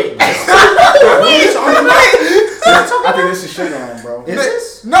 Wait. I think this is sugar line, bro. Is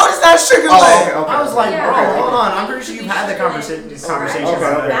this? No, it's not Sugar Oh, Land. okay, okay. I was like, Yeah, bro, right. hold on. I'm pretty sure you've had the conversation. Okay, Conversation.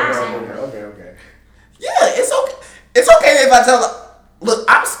 okay. Yeah, it's okay. It's okay if I tell her, look,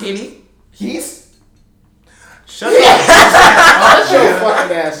 I'm skinny. He's. Shut up. Shut your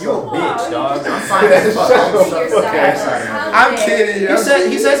fucking ass You a up. bitch, dog. I'm Shut fine as fuck. your Yourself. fucking ass up. I'm kidding, yo.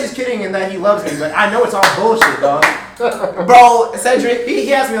 He says he's kidding and that he loves me, but I know it's all bullshit, dog. Bro, Cedric. He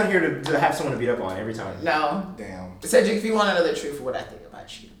has me on here to have someone to beat up on every time. No. Damn. Cedric, if you want to know the truth of what I think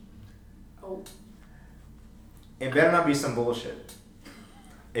about you. Oh, It better not be some bullshit.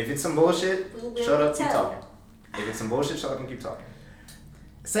 If it's some bullshit, we will shut up, keep tell. talking. If it's some bullshit, shut up and keep talking.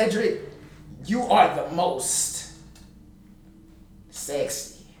 Cedric, you are the most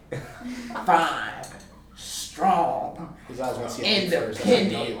sexy, fine, strong, Because I was gonna see it first.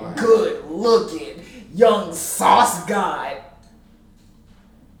 independent, good looking, young sauce god.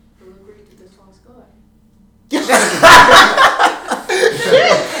 Who agreed to this last guy?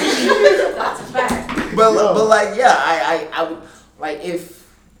 That's a fact. But Yo. but like yeah, I would like if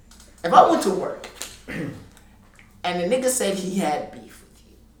I went to work and the nigga said he had beef with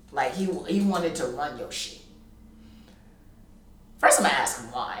you, like he wanted to run your shit. First, I'm gonna ask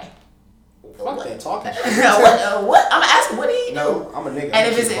him why. Fuck that talking shit. what? I'm gonna ask him what did he do. No, I'm a nigga.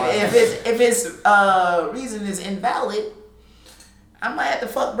 And if his reason is invalid, I might have to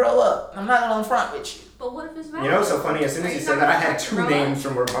fuck bro up. I'm not gonna front with you. But what if it's valid? You know what's so funny? As soon as Are he you said not that, I gonna had fuck two your names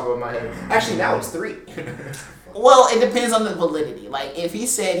from where pop up in my head. Actually, now it's three. Well, it depends on the validity. Like if he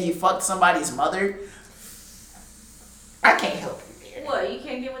said he fucked somebody's mother, I can't help you there. What? You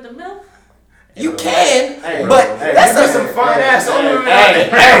can't get with the milk? You can, Hey, but hey, that's Give me a some fine ass women.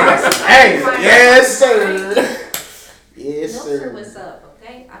 Hey, yes sir. Yes Milk sir. sir, what's up?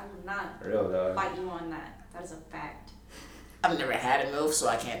 Okay, I will not Real dog. fight you on that. That is a fact. I've never had a MILF, so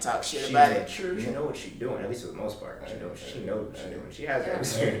I can't talk shit She's about it. mature. She know what she's doing, at least for the most part. She knows what she's doing. She has that Yeah.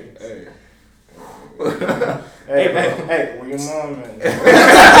 experience. Hey, where your mom at?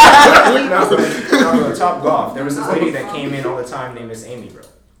 No, Top Golf. There was this lady that came in all the time named Miss Amy, bro.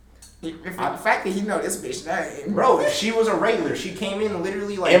 The fact that he know this bitch name, Bro, she was a regular. She came in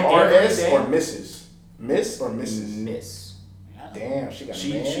literally like every MRS day. or Mrs. Miss or Mrs. Miss. Damn, she got a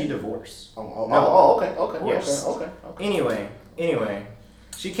man. She divorced. Okay. Yes. Okay. Anyway,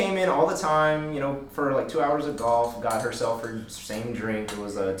 she came in all the time, for like 2 hours of golf, got herself her same drink. It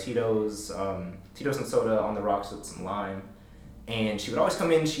was Tito's and soda on the rocks with some lime. And she would always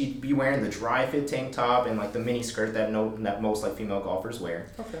come in, she'd be wearing the dry fit tank top and like the mini skirt that most like female golfers wear.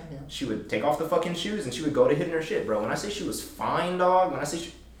 Okay, yeah. She would take off the fucking shoes and she would go to hitting her shit, bro. When I say she was fine, dog, when I say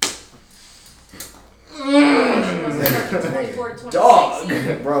she... She was like 24, 26. Dog.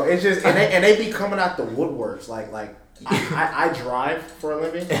 Bro, it's just and they be coming out the woodworks like I drive for a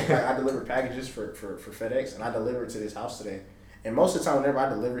living. Like, I deliver packages for FedEx and I deliver it to this house today. And most of the time whenever I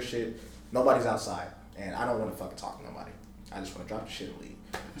deliver shit, nobody's outside and I don't want to fucking talk to nobody. I just want to drop the shit and leave.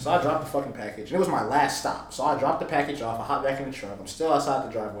 So I dropped the fucking package and it was my last stop. So I dropped the package off. I hop back in the truck. I'm still outside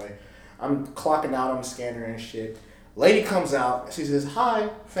the driveway. I'm clocking out on the scanner and shit. Lady comes out. She says, "Hi,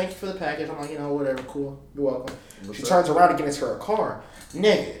 thank you for the package." I'm like, whatever, cool. You're welcome. She turns around to get into her car.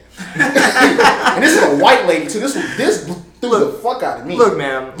 Nigga. And this is a white lady too. This threw the fuck out of me. Look,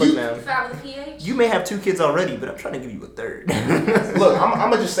 ma'am. You found the pH? You may have 2 kids already, but I'm trying to give you a third. Look, I'm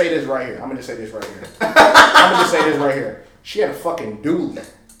gonna just say this right here. She had a fucking dually.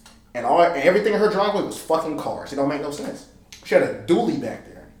 And everything in her driveway was fucking cars. It don't make no sense. She had a dually back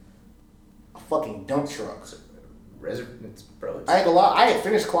there. A fucking dump truck. Bro, I ain't gonna lie, I had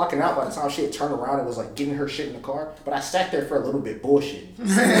finished clocking out by the time she had turned around and was like getting her shit in the car, but I sat there for a little bit bullshit.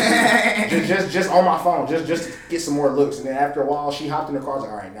 just on my phone, just to get some more looks. And then after a while, she hopped in the car. I was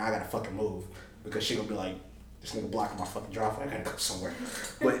like, all right, now I gotta fucking move because she gonna be like, This nigga blocking my fucking driveway. I gotta go somewhere.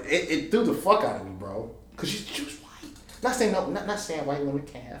 But it threw the fuck out of me, bro. Cause she was white. Not saying not saying white women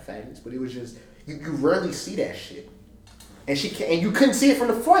can't have faggots, but it was just you rarely see that shit. And you couldn't see it from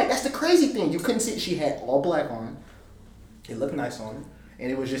the front. That's the crazy thing. You couldn't see it. She had all black on. It looked nice on her.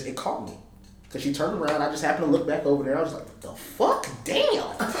 And it caught me. Cause she turned around, I just happened to look back over there. I was like, what the fuck? Damn.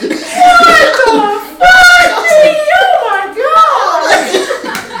 What the fuck? Oh my god.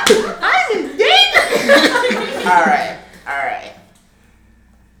 I'm in danger. All right.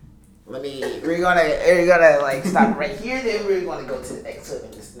 We're gonna like stop right here. Then we're gonna go to the next clip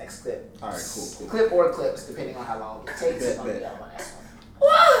in this next clip. All right, cool. Clip or clips, depending on how long it takes. Bet. On the next one.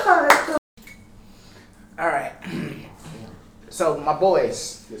 What? All right. So my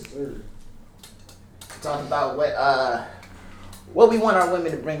boys, Yes, sir. talking about what we want our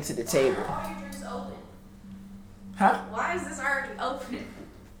women to bring to the table. Why are your drinks open? Huh? Why is this already open?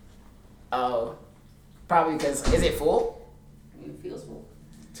 Oh, probably because is it full? It feels full.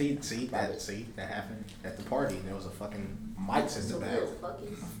 See, that happened at the party. There was a fucking mics in the back. What the fuck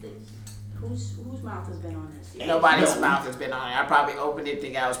is this? Whose mouth has been on this? Nobody's mouth has been on it. I probably opened it,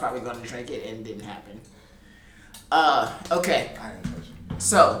 thinking I was probably going to drink it, and it didn't happen. Okay. I didn't touch it.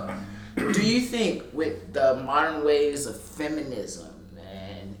 So, do you think with the modern ways of feminism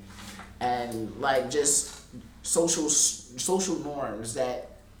and like just social norms that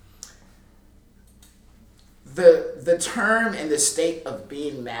the term and the state of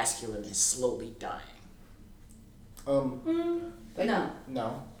being masculine is slowly dying?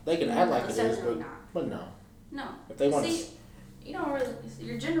 No. They can act like it is, Definitely not. but no. No. If they want See, you don't really.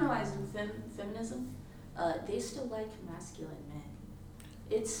 You're generalizing feminism. They still like masculine men.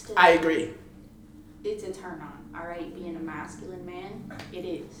 It's still. I agree. It's a turn on. All right, being a masculine man, it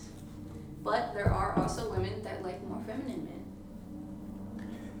is. But there are also women that like more feminine men.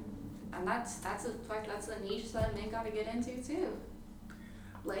 And that's a niche that men gotta get into too.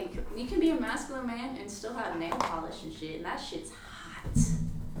 Like, you can be a masculine man and still have nail polish and shit, and that shit's hot.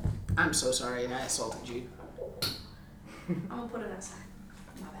 I'm so sorry and I insulted you. I'm gonna put it outside.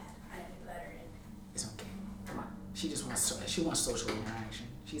 My bad. I didn't let her in. It's okay. Come on. She just wants social interaction.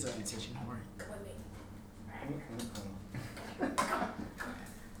 She's an attention whore. Come with me.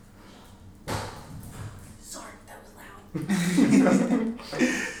 Sorry, that was loud.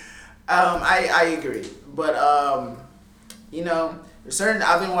 I agree, but I've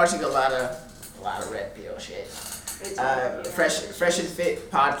been watching a lot of Red Pill shit. Fresh and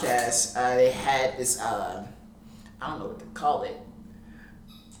Fit podcast. They had this I don't know what to call it.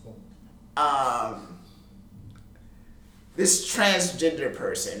 This transgender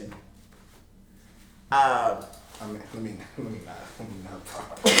person. Let me not.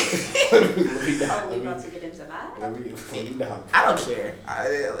 Are we about to get into that? Let me not. I don't care.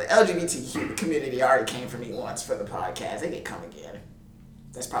 The LGBT community already came for me once for the podcast. They can come again.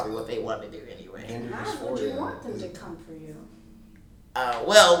 That's probably what they want to do anyway. How would you want them to come for you? I don't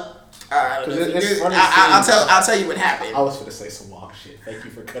know. I'll tell you what happened. I was gonna say some wild shit. Thank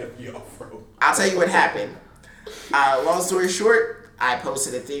you for cutting me off, bro. I'll tell you what happened. Long story short, I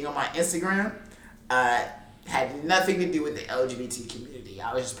posted a thing on my Instagram. Had nothing to do with the LGBT community.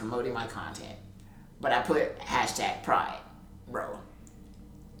 I was just promoting my content. But I put #pride, bro.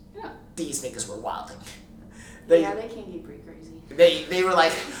 Yeah. These niggas were wilding. They can get pretty crazy. They were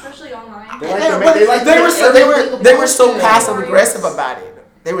like, especially online. they were so passive aggressive about it.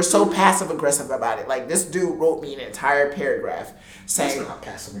 They were so passive aggressive about it. Like, this dude wrote me an entire paragraph saying, "That's not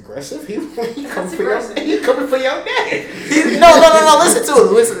passive aggressive. He coming for your neck." No. Listen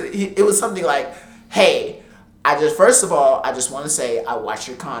to it. It was something like, "Hey, first of all, I just want to say I watch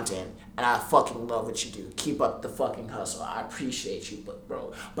your content and I fucking love what you do. Keep up the fucking hustle. I appreciate you,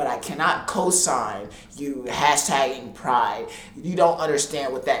 but I cannot co-sign you hashtagging pride. You don't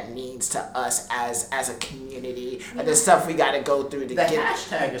understand what that means to us as a community and the stuff we got to go through to The get."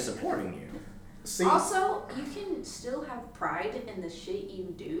 hashtag is supporting you. See, Also, you can still have pride in the shit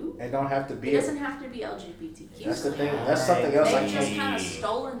you do. it don't have to It be. doesn't have to be LGBTQ. That's the thing. That's something else I They've just can't. kind of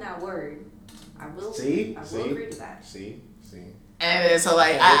stolen that word. I will agree to that. See. And then, so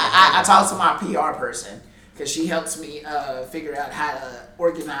like I talked to my PR person because she helps me figure out how to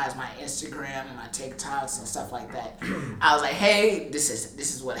organize my Instagram and my TikToks and stuff like that. I was like, "Hey, this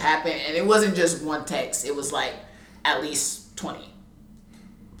is what happened," and it wasn't just one text. It was like at least 20.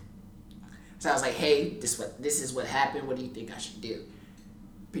 So I was like, "Hey, this is what happened. What do you think I should do?"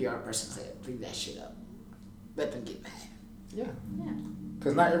 PR person said, "Leave that shit up. Let them get mad." Yeah. Yeah.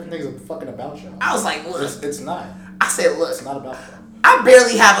 Because not everything's fucking about y'all. I was like, "Look," It's not. I said, "Look, It's not about y'all. I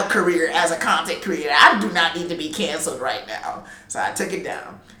barely have a career as a content creator. I do not need to be canceled right now." So I took it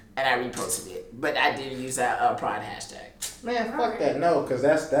down. and I reposted it. But I did use that pride hashtag. Man, fuck that. No, because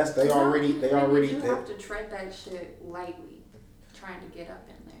they already. You have to tread that shit lightly, trying to get up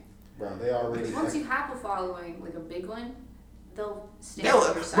in there. Bro, they already. Once you have a following, like a big one, they'll stand They'll-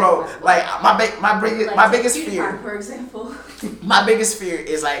 on your side. bro, like my biggest PewDiePie, fear. for example. My biggest fear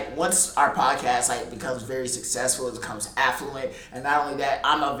is like once our podcast like becomes very successful, it becomes affluent, and not only that,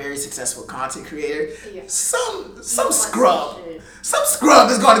 I'm a very successful content creator. Yeah. Some You scrub, want some shit. some scrub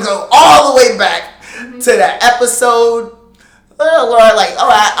is going to go all the way back to the episode. Oh Lord, like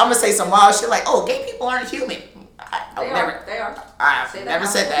I'm gonna say some wild shit like, oh, gay people aren't human. I would never. They are. I've Say that never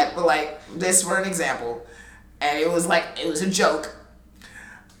out said loud. that, but like this for an example, and it was a joke.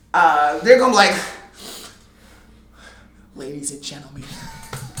 They're gonna be like, ladies and gentlemen,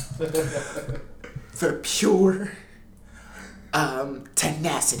 the pure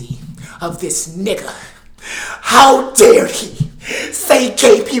tenacity of this nigga. How dare he say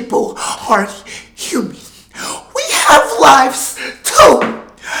gay people aren't human? We have lives too.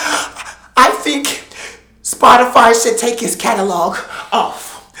 I think Spotify should take his catalog off.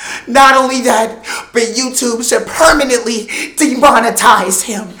 Not only that, but YouTube should permanently demonetize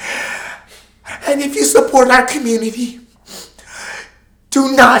him. And if you support our community,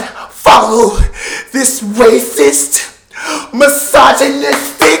 do not follow this racist,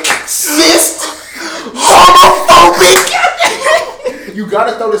 misogynistic, homophobic. You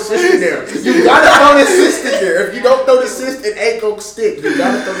gotta throw the cyst in there. You gotta throw the cyst in there. If you don't throw the cyst, it ain't gonna stick. You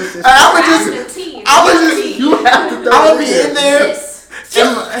gotta throw the cyst in there. I'm You have to throw gonna it be in there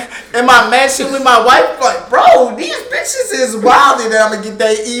in my mansion with my wife. Like, bro, these bitches is wild. And then I'm gonna get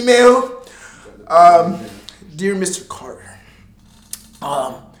that email. Dear Mr. Carter,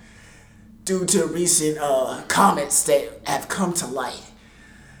 due to recent comments that have come to light,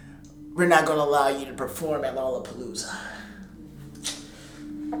 we're not gonna allow you to perform at Lollapalooza.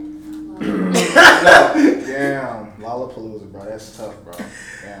 Damn, Lollapalooza, bro. That's tough, bro.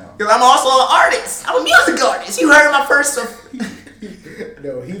 Damn. Cause I'm also an artist. I'm a music artist. You heard my first.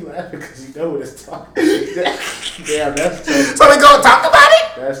 No, he laughing because he know what it's talking. Damn, that's tough. So we gonna talk about it?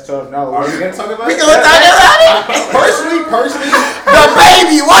 That's tough. No, Are we gonna talk about We it? gonna talk about it? personally, The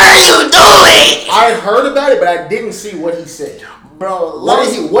baby, what are you doing, I heard about it, but I didn't see what he said. bro?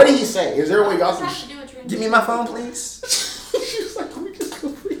 What did he say? Is there a way y'all can? Give me my phone, please. She's like, let me just go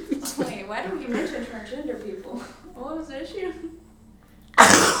please. Wait, why didn't you mention transgender people? What was the issue?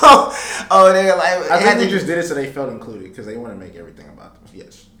 Oh, they're like. I think they just did it so they felt included because they want to make everything about them.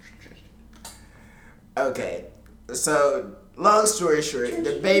 Yes. Okay, so long story short,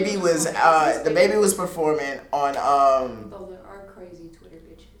 the baby was performing on Those are crazy Twitter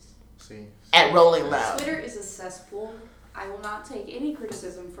bitches. See. at Rolling Loud. Twitter is a cesspool. I will not take any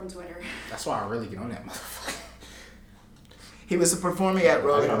criticism from Twitter. That's why I really get on that motherfucker. He was performing at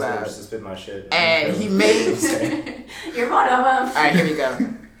Rolling I'm Loud, just to spit my shit. and he made. You're one of them. All right, here we go.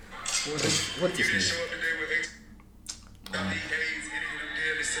 What this mean?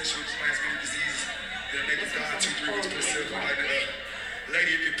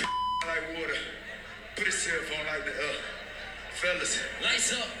 Lady, if you like water, put a cell phone like the fellas.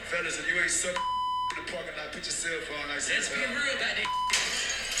 Lights up. Fellas, if you ain't suck in the parking lot, put your cell phone like that. Let's be real about that.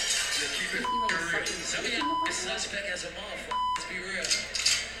 Keep it real. Some of y'all suspect as a motherfucker. Let's be real.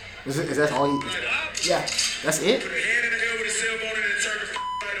 Is that all you? Yeah. That's it? Put a hand in the air with a cell phone and then turn the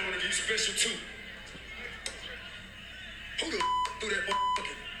light on if you special too. Who the threw that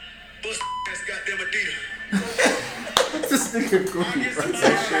motherfucking bust ass goddamn Adidas? This nigga goofy, bro.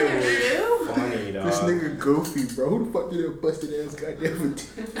 That shit was funny, dog. This nigga goofy, bro. Who the fuck did that busted ass goddamn?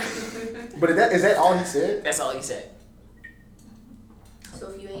 But is that all he said? That's all he said. So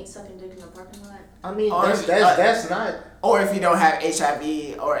if you ain't sucking dick in the parking lot, I mean, Or that's not. Or if you don't have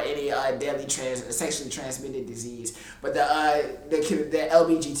HIV or any deadly sexually transmitted disease, but the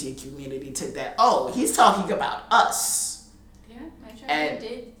LGBT community took that. Oh, he's talking about us. yeah, actually And-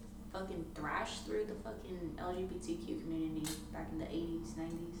 did fucking thrash through the fucking LGBTQ community back in the 80s,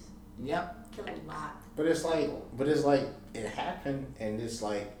 90s. Yep. Killed a lot. But it's like it happened, and it's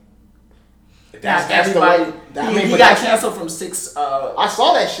like. That's the why way. he got canceled from 6. I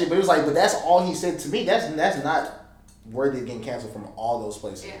saw that shit, but it was like, but that's all he said to me. That's not worthy of getting canceled from all those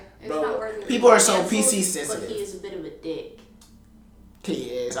places. Yeah, it's Bro, not worth it. people are so Canceled, PC But sensitive. he is a bit of a dick. He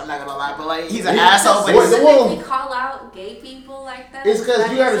is. I'm not gonna lie, but like he's an asshole. But What's he's the If one? we call out gay people like that, It's 'cause that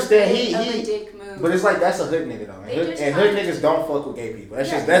you is a understand, bit of he- a dick move. But it's like that's a hood nigga though, They just and hood trying- niggas don't fuck with gay people. That's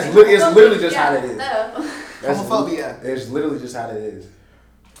Yeah, just that's it's it's literally just how it is. duh. That's Homophobia. It's literally just how it is.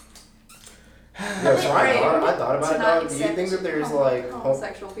 No, so I thought To about it, not dog. Do you think that accept there's like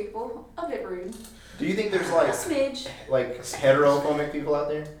homosexual people? A bit rude. do you think there's A like smidge. heterophobic people out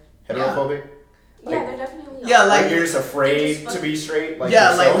there? Heterophobic? Yeah, they're definitely. Yeah, Like like you're just afraid to be straight? Like yeah,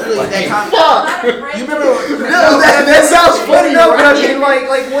 like yourself? literally that comment. Fuck! You remember? No, that sounds funny. No, but I mean,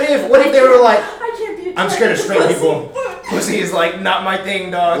 like what if they were like, I can't be. I'm scared of straight people. Pussy is like not my thing,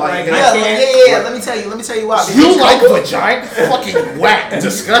 dog. Like, Yeah, I can't. yeah. Let me tell you why. You like vagina? Fucking whack.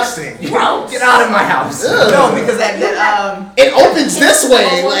 Disgusting. Bro, get out of my house. No, because that It opens this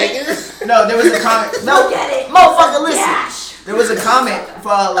way. Like, no, there was a comment. No, Look at it. motherfucker, listen. Yash. There was a comment for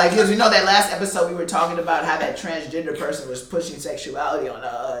like, because you know that last episode we were talking about how that transgender person was pushing sexuality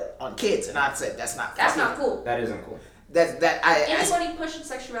on kids, and I said that's not cool. That isn't cool. Anybody pushing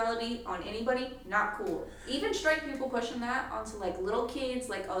sexuality on anybody, not cool. Even straight people pushing that onto like little kids,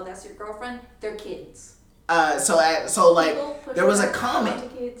 like, oh, that's your girlfriend. They're kids. So like there was a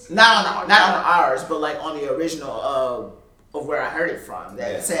comment, not on ours, but like on the original of where I heard it from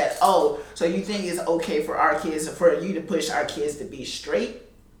that said, oh, so you think it's okay for our kids, for you to push our kids to be straight?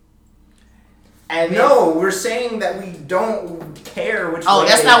 And no, we're saying that we don't care which. Oh, way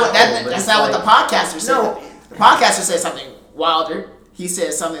that's they not what go, that's not what the podcaster said. No. The podcaster said something wilder. He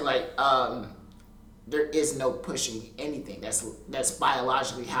said something like, there is no pushing anything. That's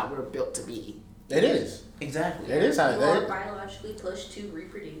biologically how we're built to be. it is. Exactly. It is how You are it. biologically pushed to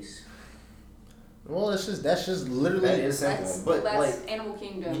reproduce. Well, that's just literally. That is simple, but That's like animal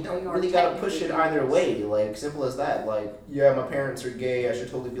kingdom. you don't We are really gotta push it technically either way. Like simple as that. Like yeah, my parents are gay. I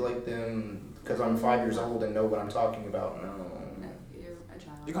should totally be like them because I'm 5 years old and know what I'm talking about. No. No, you're a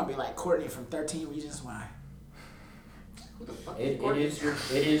child. You're gonna be like Courtney from 13 Reasons Why. Who the fuck It Courtney? is your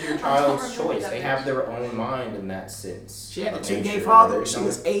child's choice. They have their own mind in that sense. She had the Of two gay nature. fathers. She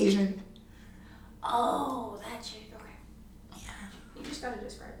was Asian. Oh, that chick. Okay. Yeah. You just gotta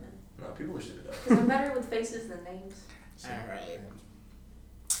describe them. No, people are stupid. Because I'm better with faces than names. Alright.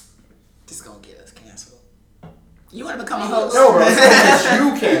 This is gonna get us canceled. You wanna become a host? No, bro.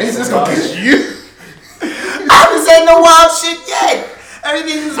 You can't. It's just gonna get you. I haven't said no wild shit yet.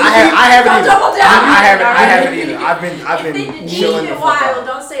 Everything is I haven't Don't either. double down. I haven't either. I've If they been did chilling the it fuck wild, out.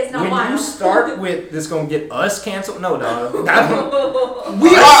 don't say it's not When wild. you start with this gonna get us canceled, no, dog. We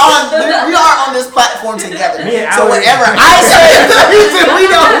are on this platform together. Me and So Alex- whatever I say, we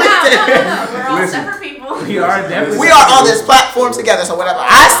don't listen. We're all Listen. separate people. We are definitely. We are on this platform together. So whatever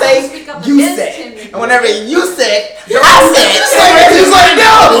I say, Speak up you against say. him. And whenever you say, I say. He's like,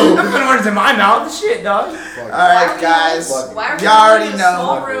 no. I'm putting words in my mouth. Shit, dog. All right, guys. Why are we Y'all already in a know.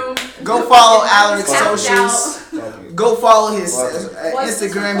 small room? Go follow Alex Tapped socials. out. Go follow his What's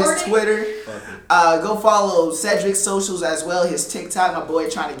this Instagram, his recording? Twitter. Go follow Cedric's socials as well. His TikTok. My boy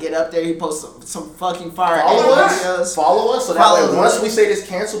trying to get up there. He posts some fucking fire Follow anime us. videos. Follow us so that Follow way once us. we say this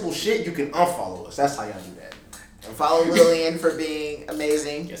cancelable shit, you can unfollow us. That's how y'all do that. And follow Lillian for being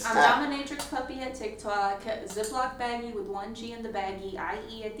amazing. Yes. I'm Dominatrix Puppy at TikTok, Ziploc Baggy with 1 G in the baggy,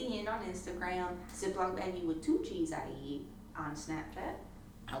 IE at the end on Instagram, Ziploc Baggy with 2 G's IE on Snapchat.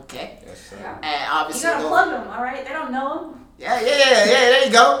 Okay. Yes, sir. Yeah. And You obviously, gotta plug them, alright? They don't know them. yeah. There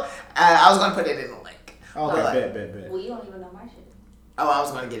you go. I was gonna put it in the link. Okay, bet. Well, you don't even know my shit. Oh, I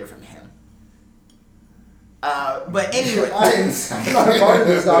was gonna get it from him. But anyway, I'm not a part of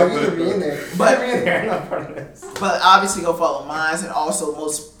this, dog. You can be in there. But- Be in there. I'm not part of this. but obviously go follow mine, and also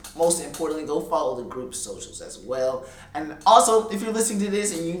most importantly, go follow the group's socials as well. And also, if you're listening to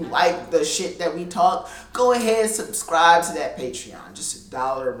this and you like the shit that we talk, go ahead and subscribe to that Patreon. Just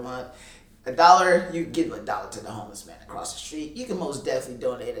 $1 a month. $1, you give $1 to the homeless man across the street. You can most definitely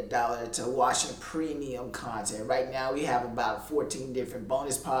donate $1 to watching premium content. Right now, we have about 14 different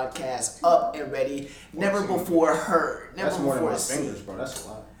bonus podcasts up and ready, never before heard, never That's more than before my seen. fingers, bro. That's a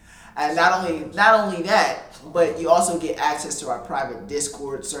lot. And not only that, but you also get access to our private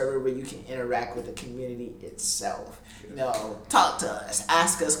Discord server where you can interact with the community itself. You know, talk to us,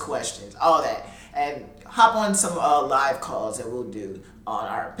 ask us questions, all that, and hop on some live calls that we'll do on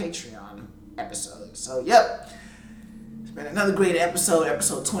our Patreon episodes. So, yep, it's been another great episode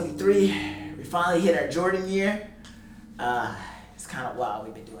 23. We finally hit our Jordan year. It's kind of wild.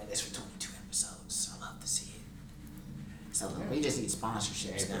 We've been doing this for 22 episodes. I love to see it. So we just need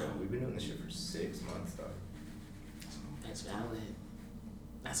sponsorships Hey, now. bro, we've been doing this shit for 6 months, dog. That's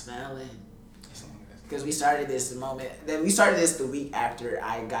valid. Because we started this the week after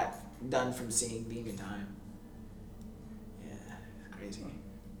I got done from seeing Demon Time. Yeah, it's crazy.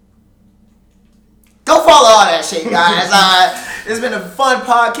 Go follow all that shit, guys. It's been a fun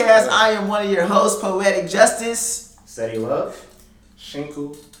podcast. I am one of your hosts, Poetic Justice. Steady love.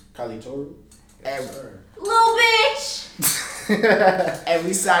 Shinku, Kalitoru. And, Little bitch! and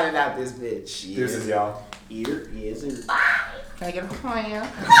we signing out this bitch. Deuces, y'all. Ear is ear. Can I get a plan?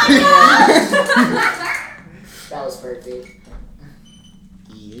 That was perfect.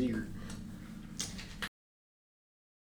 Yeah.